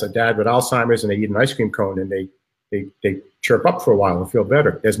someone has a dad with Alzheimer's and they eat an ice cream cone and they they chirp up for a while and feel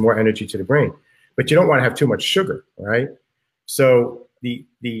better. There's more energy to the brain, but you don't want to have too much sugar, right? So the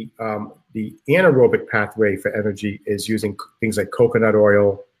anaerobic pathway for energy is using things like coconut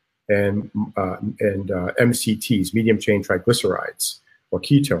oil and MCTs, medium chain triglycerides, or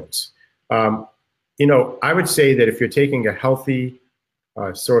ketones. You know, I would say that if you're taking a healthy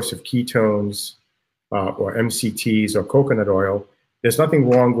source of ketones or MCTs or coconut oil, there's nothing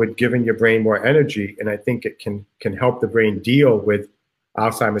wrong with giving your brain more energy, and I think it can help the brain deal with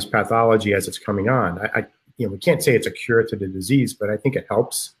Alzheimer's pathology as it's coming on. You know, we can't say it's a cure to the disease, but I think it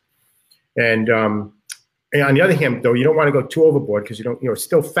helps. And on the other hand, though, you don't want to go too overboard because you don't, you know, it's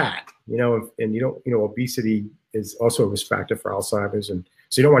still fat, you know, and you don't, you know, obesity is also a risk factor for Alzheimer's, and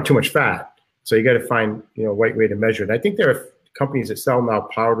so you don't want too much fat. So you got to find, you know, a right way to measure it. I think there are companies that sell now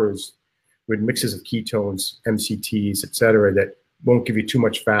powders with mixes of ketones, MCTs, et cetera, that won't give you too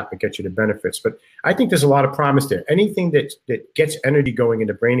much fat but get you the benefits. But I think there's a lot of promise there. Anything that gets energy going in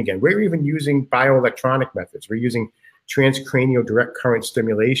the brain again. We're even using bioelectronic methods. We're using transcranial direct current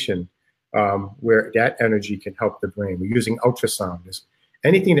stimulation where that energy can help the brain. We're using ultrasound.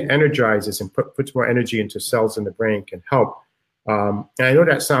 Anything that energizes and puts more energy into cells in the brain can help. And I know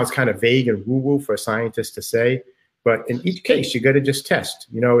that sounds kind of vague and woo-woo for a scientist to say, but in each case, you got to just test.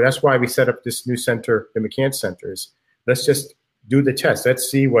 You know, that's why we set up this new center, the McCann Centers. Let's just do the test. Let's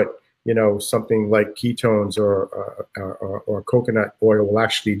see what, you know, something like ketones or coconut oil will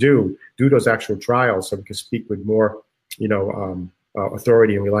actually do those actual trials so we can speak with more, you know,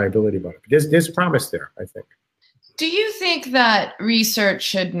 authority and reliability about it. But there's promise there, I think. Do you think that research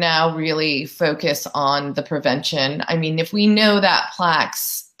should now really focus on the prevention? I mean, if we know that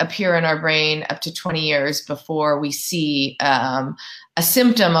plaques appear in our brain up to 20 years before we see a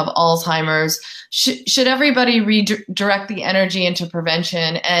symptom of Alzheimer's, should everybody redirect the energy into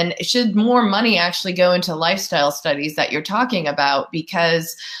prevention? And should more money actually go into lifestyle studies that you're talking about?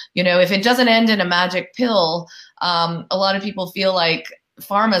 Because, you know, if it doesn't end in a magic pill, a lot of people feel like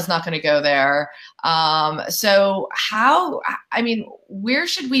pharma is not going to go there. So where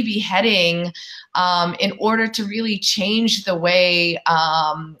should we be heading in order to really change the way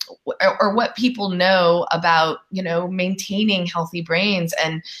or what people know about, you know, maintaining healthy brains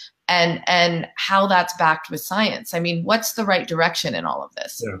and how that's backed with science? I mean, what's the right direction in all of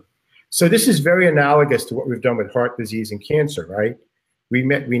this? Yeah. So this is very analogous to what we've done with heart disease and cancer, right? We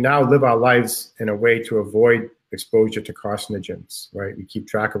now live our lives in a way to avoid exposure to carcinogens, right? We keep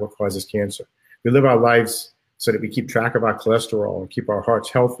track of what causes cancer. We live our lives so that we keep track of our cholesterol and keep our hearts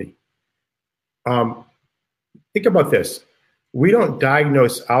healthy. Think about this. We don't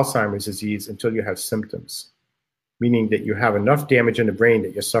diagnose Alzheimer's disease until you have symptoms, meaning that you have enough damage in the brain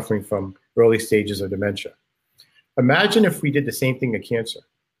that you're suffering from early stages of dementia. Imagine if we did the same thing to cancer.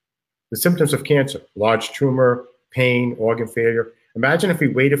 The symptoms of cancer, large tumor, pain, organ failure. Imagine if we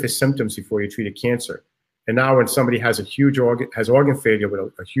waited for symptoms before you treated cancer. And now when somebody has organ failure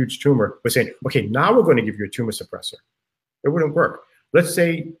with a huge tumor, we're saying, okay, now we're going to give you a tumor suppressor. It wouldn't work. Let's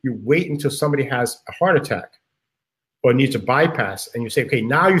say you wait until somebody has a heart attack or needs a bypass, and you say, okay,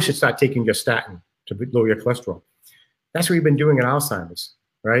 now you should start taking your statin to lower your cholesterol. That's what we've been doing in Alzheimer's,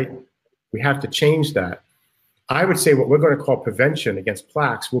 right? We have to change that. I would say what we're going to call prevention against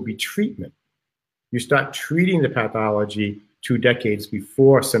plaques will be treatment. You start treating the pathology 2 decades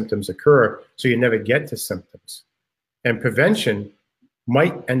before symptoms occur, so you never get to symptoms. And prevention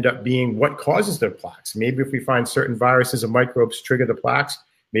might end up being what causes the plaques. Maybe if we find certain viruses or microbes trigger the plaques,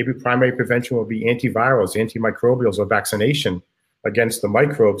 maybe primary prevention will be antivirals, antimicrobials, or vaccination against the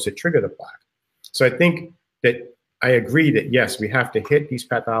microbes that trigger the plaque. So I think that I agree that, yes, we have to hit these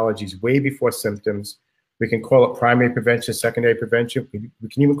pathologies way before symptoms. We can call it primary prevention, secondary prevention. We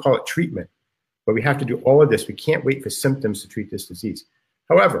can even call it treatment. But we have to do all of this. We can't wait for symptoms to treat this disease.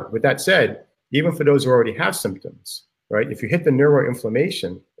 However, with that said, even for those who already have symptoms, right, if you hit the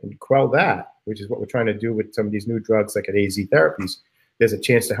neuroinflammation and quell that, which is what we're trying to do with some of these new drugs like at AZ Therapies, there's a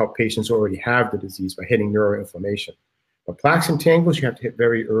chance to help patients who already have the disease by hitting neuroinflammation. But plaques and tangles, you have to hit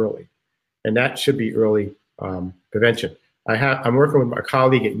very early. And that should be early prevention. I'm working with my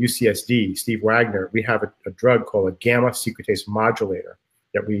colleague at UCSD, Steve Wagner. We have a drug called a gamma secretase modulator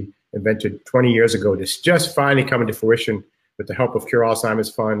that we invented 20 years ago. That's just finally coming to fruition with the help of Cure Alzheimer's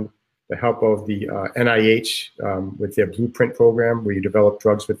Fund, the help of the NIH with their Blueprint program, where you develop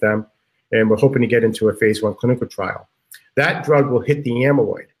drugs with them. And we're hoping to get into a phase 1 clinical trial. That drug will hit the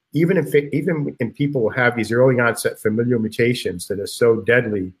amyloid. Even in people who have these early onset familial mutations that are so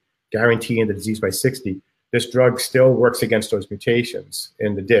deadly, guaranteeing the disease by 60, this drug still works against those mutations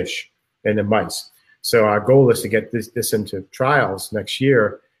in the dish and in mice. So our goal is to get this into trials next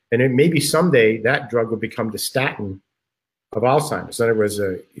year And it maybe someday that drug will become the statin of Alzheimer's. In other words,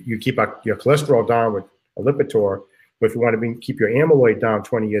 you keep your cholesterol down with a Lipitor, but if you want to keep your amyloid down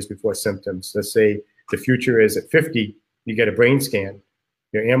 20 years before symptoms, let's say the future is at 50, you get a brain scan,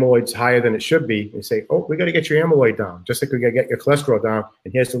 your amyloid's higher than it should be, and you say, oh, we got to get your amyloid down, just like we got to get your cholesterol down,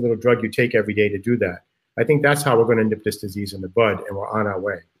 and here's the little drug you take every day to do that. I think that's how we're going to nip this disease in the bud, and we're on our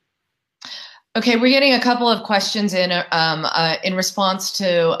way. Okay, we're getting a couple of questions in response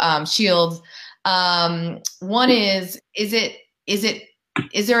to Shield. One is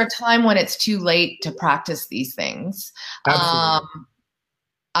there a time when it's too late to practice these things?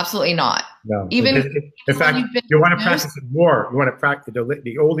 Absolutely not. No. Even in fact, you want to practice it more. You want to practice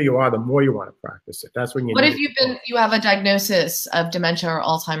the older you are, the more you want to practice it. That's when you. What if you have a diagnosis of dementia or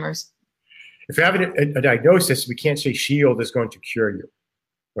Alzheimer's? If you have a diagnosis, we can't say Shield is going to cure you,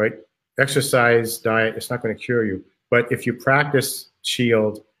 right? Exercise, diet, it's not going to cure you. But if you practice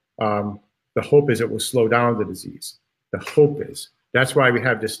Shield, the hope is it will slow down the disease. The hope is. That's why we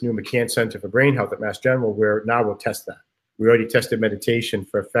have this new McCann Center for Brain Health at Mass General, where now we'll test that. We already tested meditation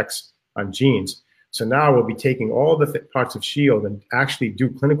for effects on genes. So now we'll be taking all the parts of Shield and actually do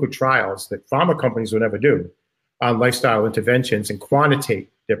clinical trials that pharma companies will never do on lifestyle interventions and quantitate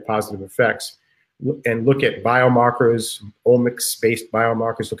their positive effects and look at biomarkers, omics-based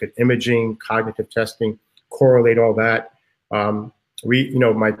biomarkers, look at imaging, cognitive testing, correlate all that.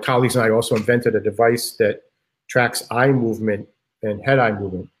 My colleagues and I also invented a device that tracks eye movement and head-eye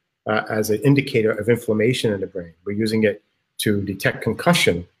movement as an indicator of inflammation in the brain. We're using it to detect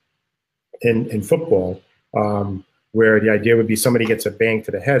concussion in football, where the idea would be somebody gets a bang to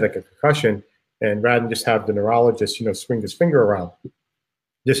the head, like a concussion, and rather than just have the neurologist, swing his finger around,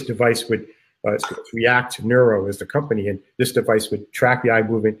 this device would React Neuro is the company, and this device would track the eye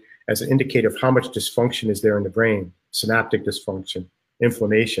movement as an indicator of how much dysfunction is there in the brain, synaptic dysfunction,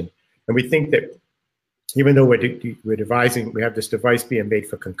 inflammation. And we think that even though we're devising, we have this device being made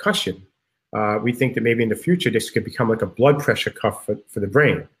for concussion, we think that maybe in the future this could become like a blood pressure cuff for the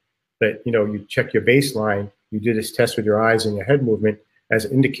brain. That you check your baseline, you do this test with your eyes and your head movement as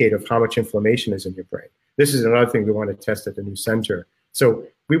an indicator of how much inflammation is in your brain. This is another thing we want to test at the new center. So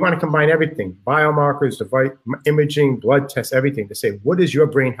we want to combine everything, biomarkers, device, imaging, blood tests, everything to say, what is your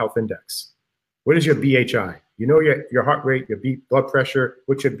brain health index? What is your BHI? Your heart rate, your blood pressure,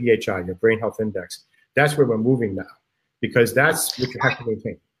 what's your BHI, your brain health index? That's where we're moving now, because that's what you have to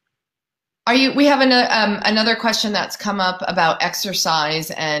maintain. We have another question that's come up about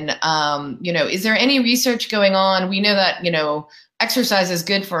exercise, and is there any research going on? We know that exercise is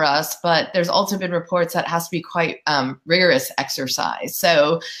good for us, but there's also been reports that it has to be quite rigorous exercise.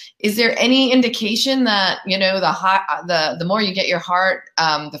 So, is there any indication that the more you get your heart,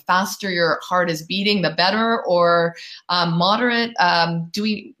 the faster your heart is beating, the better, or moderate? Do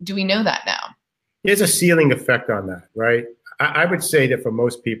we know that now? There's a ceiling effect on that, right? I would say that for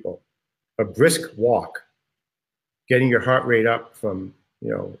most people, a brisk walk, getting your heart rate up from,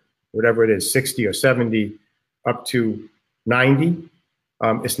 whatever it is, 60 or 70 up to 90,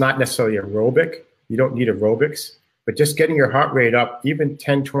 it's not necessarily aerobic. You don't need aerobics, but just getting your heart rate up even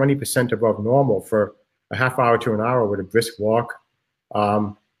 10, 20% above normal for a half hour to an hour with a brisk walk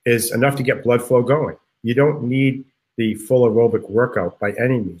is enough to get blood flow going. You don't need the full aerobic workout by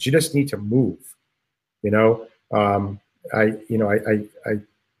any means. You just need to move. I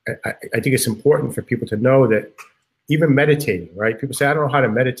think it's important for people to know that even meditating, right? People say, I don't know how to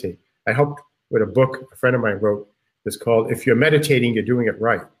meditate. I helped with a book a friend of mine wrote that's called, If You're Meditating, You're Doing It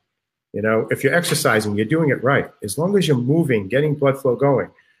Right. If you're exercising, you're doing it right. As long as you're moving, getting blood flow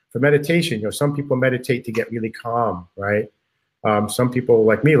going. For meditation, some people meditate to get really calm, right? Some people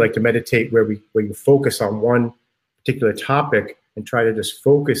like me like to meditate where you focus on one particular topic and try to just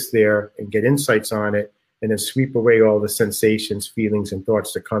focus there and get insights on it, and then sweep away all the sensations, feelings, and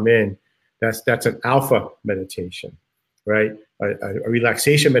thoughts that come in. That's an alpha meditation, right? A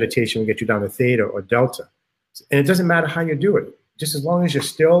relaxation meditation will get you down to theta or delta. And it doesn't matter how you do it. Just as long as you're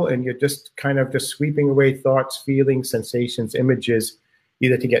still and you're just kind of just sweeping away thoughts, feelings, sensations, images,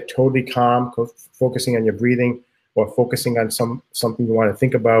 either to get totally calm, focusing on your breathing, or focusing on something you want to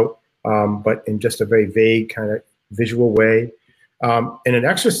think about, but in just a very vague kind of visual way. In an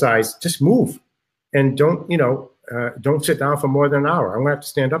exercise, just move. And don't sit down for more than an hour. I'm gonna have to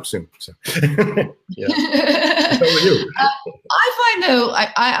stand up soon. So. Yeah. So are you. I find though,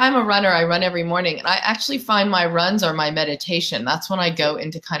 I'm a runner. I run every morning, and I actually find my runs are my meditation. That's when I go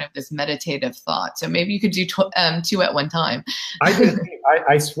into kind of this meditative thought. So maybe you could do two at one time.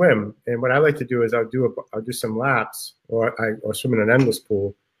 I swim, and what I like to do is I'll do some laps, or swim in an endless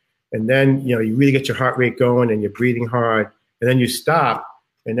pool, and then you really get your heart rate going, and you're breathing hard, and then you stop.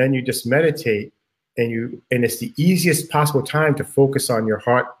 and then you just meditate, and it's the easiest possible time to focus on your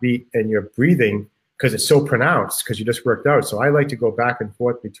heartbeat and your breathing because it's so pronounced because you just worked out. So I like to go back and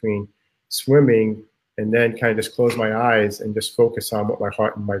forth between swimming and then kind of just close my eyes and just focus on what my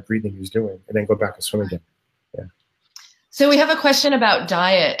heart and my breathing is doing, and then go back and swim again. Yeah. So we have a question about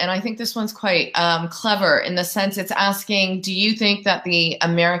diet, and I think this one's quite clever in the sense it's asking, do you think that the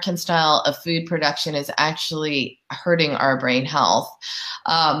American style of food production is actually hurting our brain health?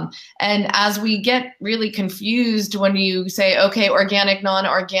 And as we get really confused when you say, okay, organic,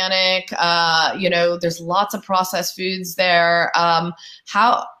 non-organic, there's lots of processed foods there.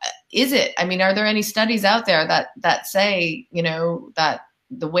 How is it? I mean, are there any studies out there that say, that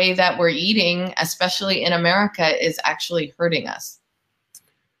the way that we're eating, especially in America, is actually hurting us?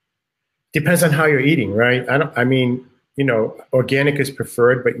 Depends on how you're eating, right? Organic is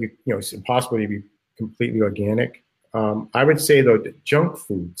preferred, but it's impossible to be completely organic. I would say though that junk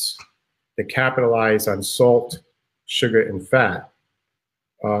foods that capitalize on salt, sugar, and fat,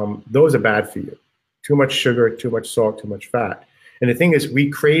 those are bad for you. Too much sugar, too much salt, too much fat. And the thing is, we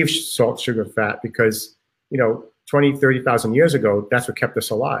crave salt, sugar, fat because, 20, 30,000 years ago, that's what kept us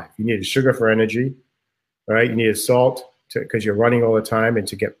alive. You needed sugar for energy, right? You needed salt because you're running all the time and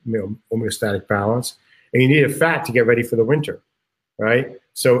to get homeostatic balance. And you needed fat to get ready for the winter, right?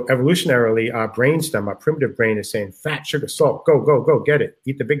 So evolutionarily, our brainstem, our primitive brain is saying fat, sugar, salt, go, go, go, get it.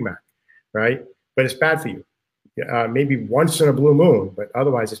 Eat the Big Mac, right? But it's bad for you. Maybe once in a blue moon, but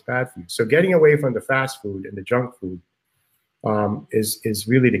otherwise it's bad for you. So getting away from the fast food and the junk food is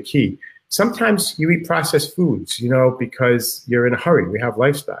really the key. Sometimes you eat processed foods, because you're in a hurry. We have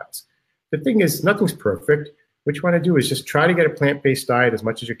lifestyles. The thing is, nothing's perfect. What you want to do is just try to get a plant-based diet as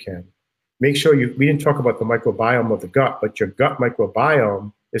much as you can. Make sure we didn't talk about the microbiome of the gut, but your gut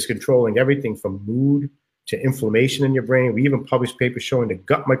microbiome is controlling everything from mood to inflammation in your brain. We even published papers showing the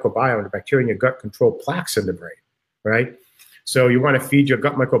gut microbiome, the bacteria in your gut control plaques in the brain, right? So you want to feed your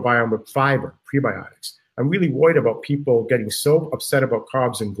gut microbiome with fiber, prebiotics. I'm really worried about people getting so upset about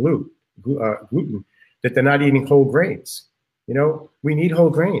carbs and gluten that they're not eating whole grains. We need whole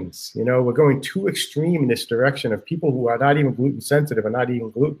grains. We're going too extreme in this direction of people who are not even gluten sensitive are not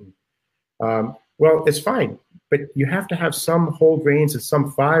eating gluten. Well, it's fine, but you have to have some whole grains and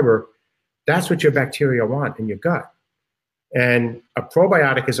some fiber. That's what your bacteria want in your gut. And a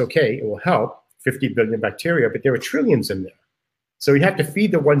probiotic is okay. It will help 50 billion bacteria, but there are trillions in there. So you have to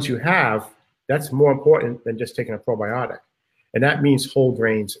feed the ones you have. That's more important than just taking a probiotic. And that means whole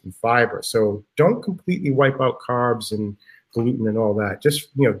grains and fiber. So don't completely wipe out carbs and gluten and all that.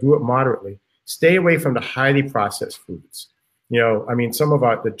 Just, do it moderately. Stay away from the highly processed foods. Some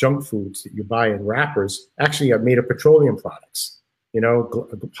of the junk foods that you buy in wrappers actually are made of petroleum products,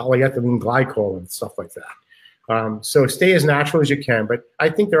 polyethylene glycol and stuff like that. So stay as natural as you can. But I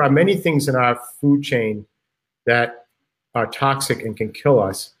think there are many things in our food chain that are toxic and can kill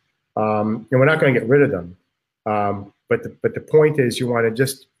us. And we're not going to get rid of them. But the point is you want to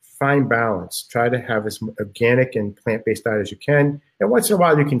just find balance. Try to have as organic and plant-based diet as you can. And once in a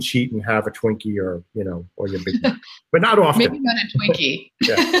while you can cheat and have a Twinkie or your Big Mac. But not often. Maybe not a Twinkie.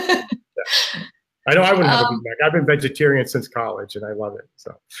 Yeah. I know I wouldn't have a Big Mac. I've been vegetarian since college and I love it.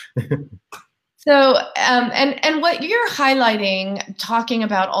 So and what you're highlighting, talking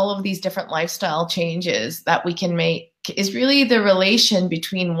about all of these different lifestyle changes that we can make, is really the relation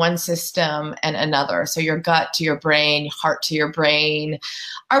between one system and another. So your gut to your brain, heart to your brain.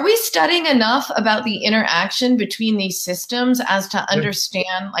 Are we studying enough about the interaction between these systems as to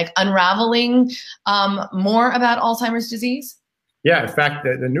understand, unraveling more about Alzheimer's disease? Yeah, in fact,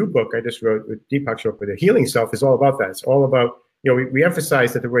 the new book I just wrote with Deepak Chopra, The Healing Self, is all about that. It's all about, we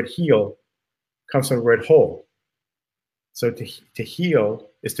emphasize that the word heal comes from the word whole. So to heal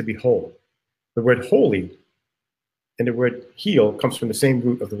is to be whole. The word holy and the word heal comes from the same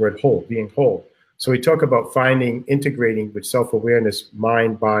root of the word whole, being whole. So we talk about integrating with self-awareness,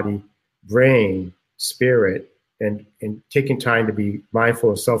 mind, body, brain, spirit, and taking time to be mindful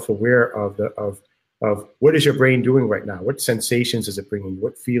and self-aware of what is your brain doing right now? What sensations is it bringing?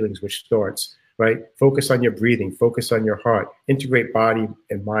 What feelings, which thoughts, right? Focus on your breathing, focus on your heart, integrate body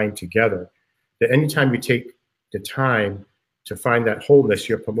and mind together. That anytime you take the time to find that wholeness,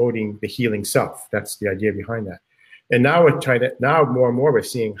 you're promoting the healing self. That's the idea behind that. And now more and more we're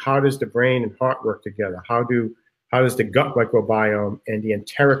seeing, how does the brain and heart work together? How does the gut microbiome and the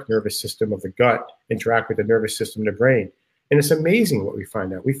enteric nervous system of the gut interact with the nervous system of the brain? And it's amazing what we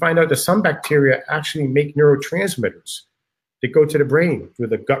find out. We find out that some bacteria actually make neurotransmitters that go to the brain through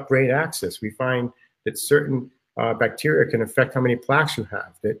the gut-brain axis. We find that certain bacteria can affect how many plaques you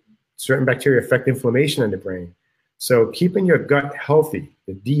have, that certain bacteria affect inflammation in the brain. So keeping your gut healthy,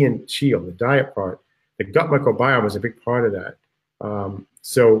 the D and shield, the diet part, the gut microbiome is a big part of that.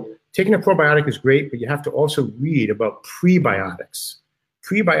 So taking a probiotic is great, but you have to also read about prebiotics.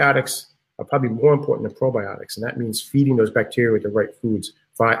 Prebiotics are probably more important than probiotics, and that means feeding those bacteria with the right foods,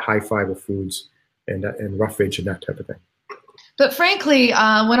 high fiber foods, and roughage and that type of thing. But frankly,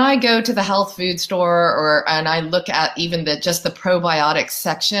 when I go to the health food store and I look at even just the probiotics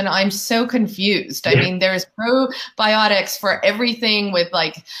section, I'm so confused. I mean, there's probiotics for everything with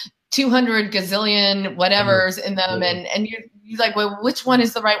like 200 gazillion whatevers in them, and you're like, well, which one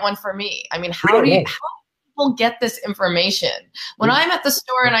is the right one for me? I mean, how do people get this information? When I'm at the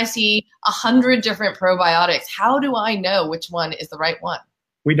store and I see 100 different probiotics, how do I know which one is the right one?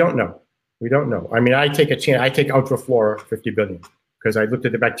 We don't know. We don't know. I mean, I take Ultraflora 50 billion because I looked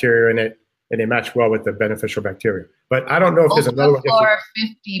at the bacteria in it and they match well with the beneficial bacteria. But I don't know if there's another one. Ultraflora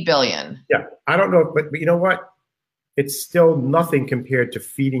 50 billion. Yeah, I don't know, but you know what? It's still nothing compared to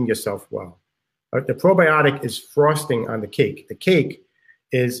feeding yourself well. The probiotic is frosting on the cake. The cake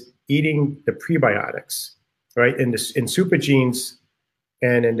is eating the prebiotics, right? In Super Genes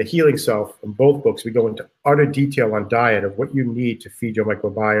and in the Healing Self, in both books, we go into utter detail on diet of what you need to feed your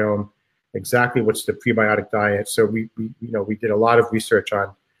microbiome, exactly what's the prebiotic diet. So we did a lot of research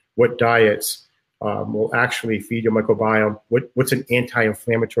on what diets will actually feed your microbiome. What's an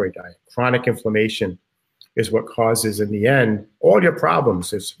anti-inflammatory diet? Chronic inflammation is what causes, in the end, all your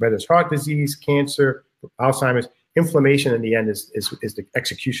problems. Whether it's heart disease, cancer, Alzheimer's, inflammation in the end is the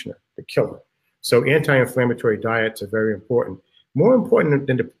executioner, the killer. So anti-inflammatory diets are very important. More important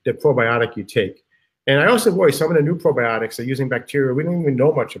than the probiotic you take. And I also worry some of the new probiotics are using bacteria we don't even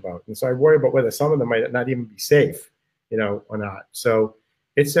know much about. And so I worry about whether some of them might not even be safe, or not. So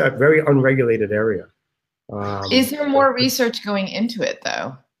it's a very unregulated area. Is there more research going into it,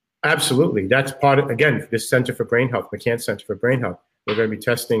 though? Absolutely. That's part of, again, this Center for Brain Health, McCann Center for Brain Health. We're going to be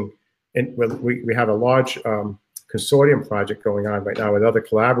testing, and we have a large consortium project going on right now with other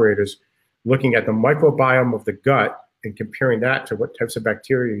collaborators looking at the microbiome of the gut and comparing that to what types of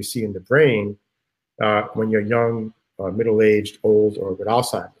bacteria you see in the brain when you're young, middle-aged, old, or with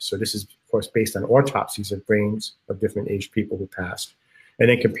Alzheimer's. So this is, of course, based on autopsies of brains of different aged people who passed. And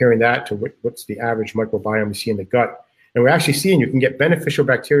then comparing that to what's the average microbiome you see in the gut. And we're actually seeing you can get beneficial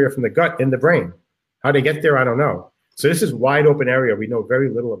bacteria from the gut in the brain. How they get there, I don't know. So this is wide open area we know very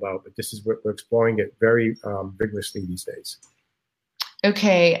little about, but this is what we're exploring it very vigorously these days.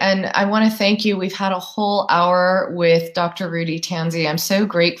 Okay, and I want to thank you. We've had a whole hour with Dr. Rudy Tanzi. I'm so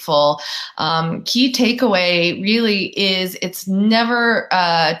grateful. Key takeaway really is it's never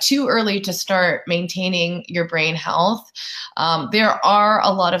too early to start maintaining your brain health. There are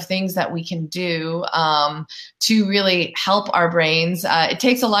a lot of things that we can do to really help our brains. It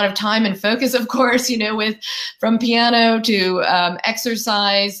takes a lot of time and focus, of course, from piano to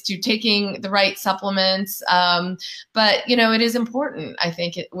exercise to taking the right supplements. But, it is important. I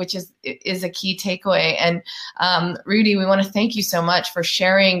think which is a key takeaway. And Rudy, we want to thank you so much for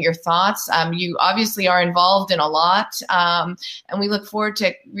sharing your thoughts. You obviously are involved in a lot, and we look forward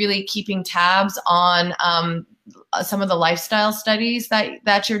to really keeping tabs on some of the lifestyle studies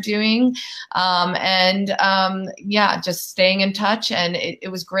that you're doing, just staying in touch. And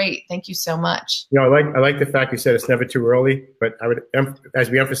it was great. Thank you so much. I like the fact you said it's never too early, but I would, as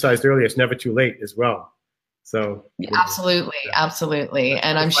we emphasized earlier, it's never too late as well. So absolutely.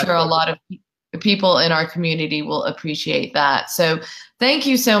 And I'm sure a lot of people in our community will appreciate that. So thank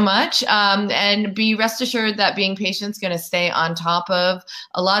you so much. And be rest assured that Being Patient is going to stay on top of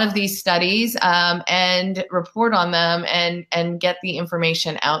a lot of these studies and report on them and get the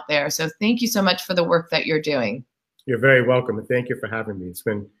information out there. So thank you so much for the work that you're doing. You're very welcome. And thank you for having me.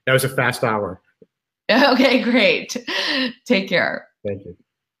 That was a fast hour. Okay, great. Take care. Thank you.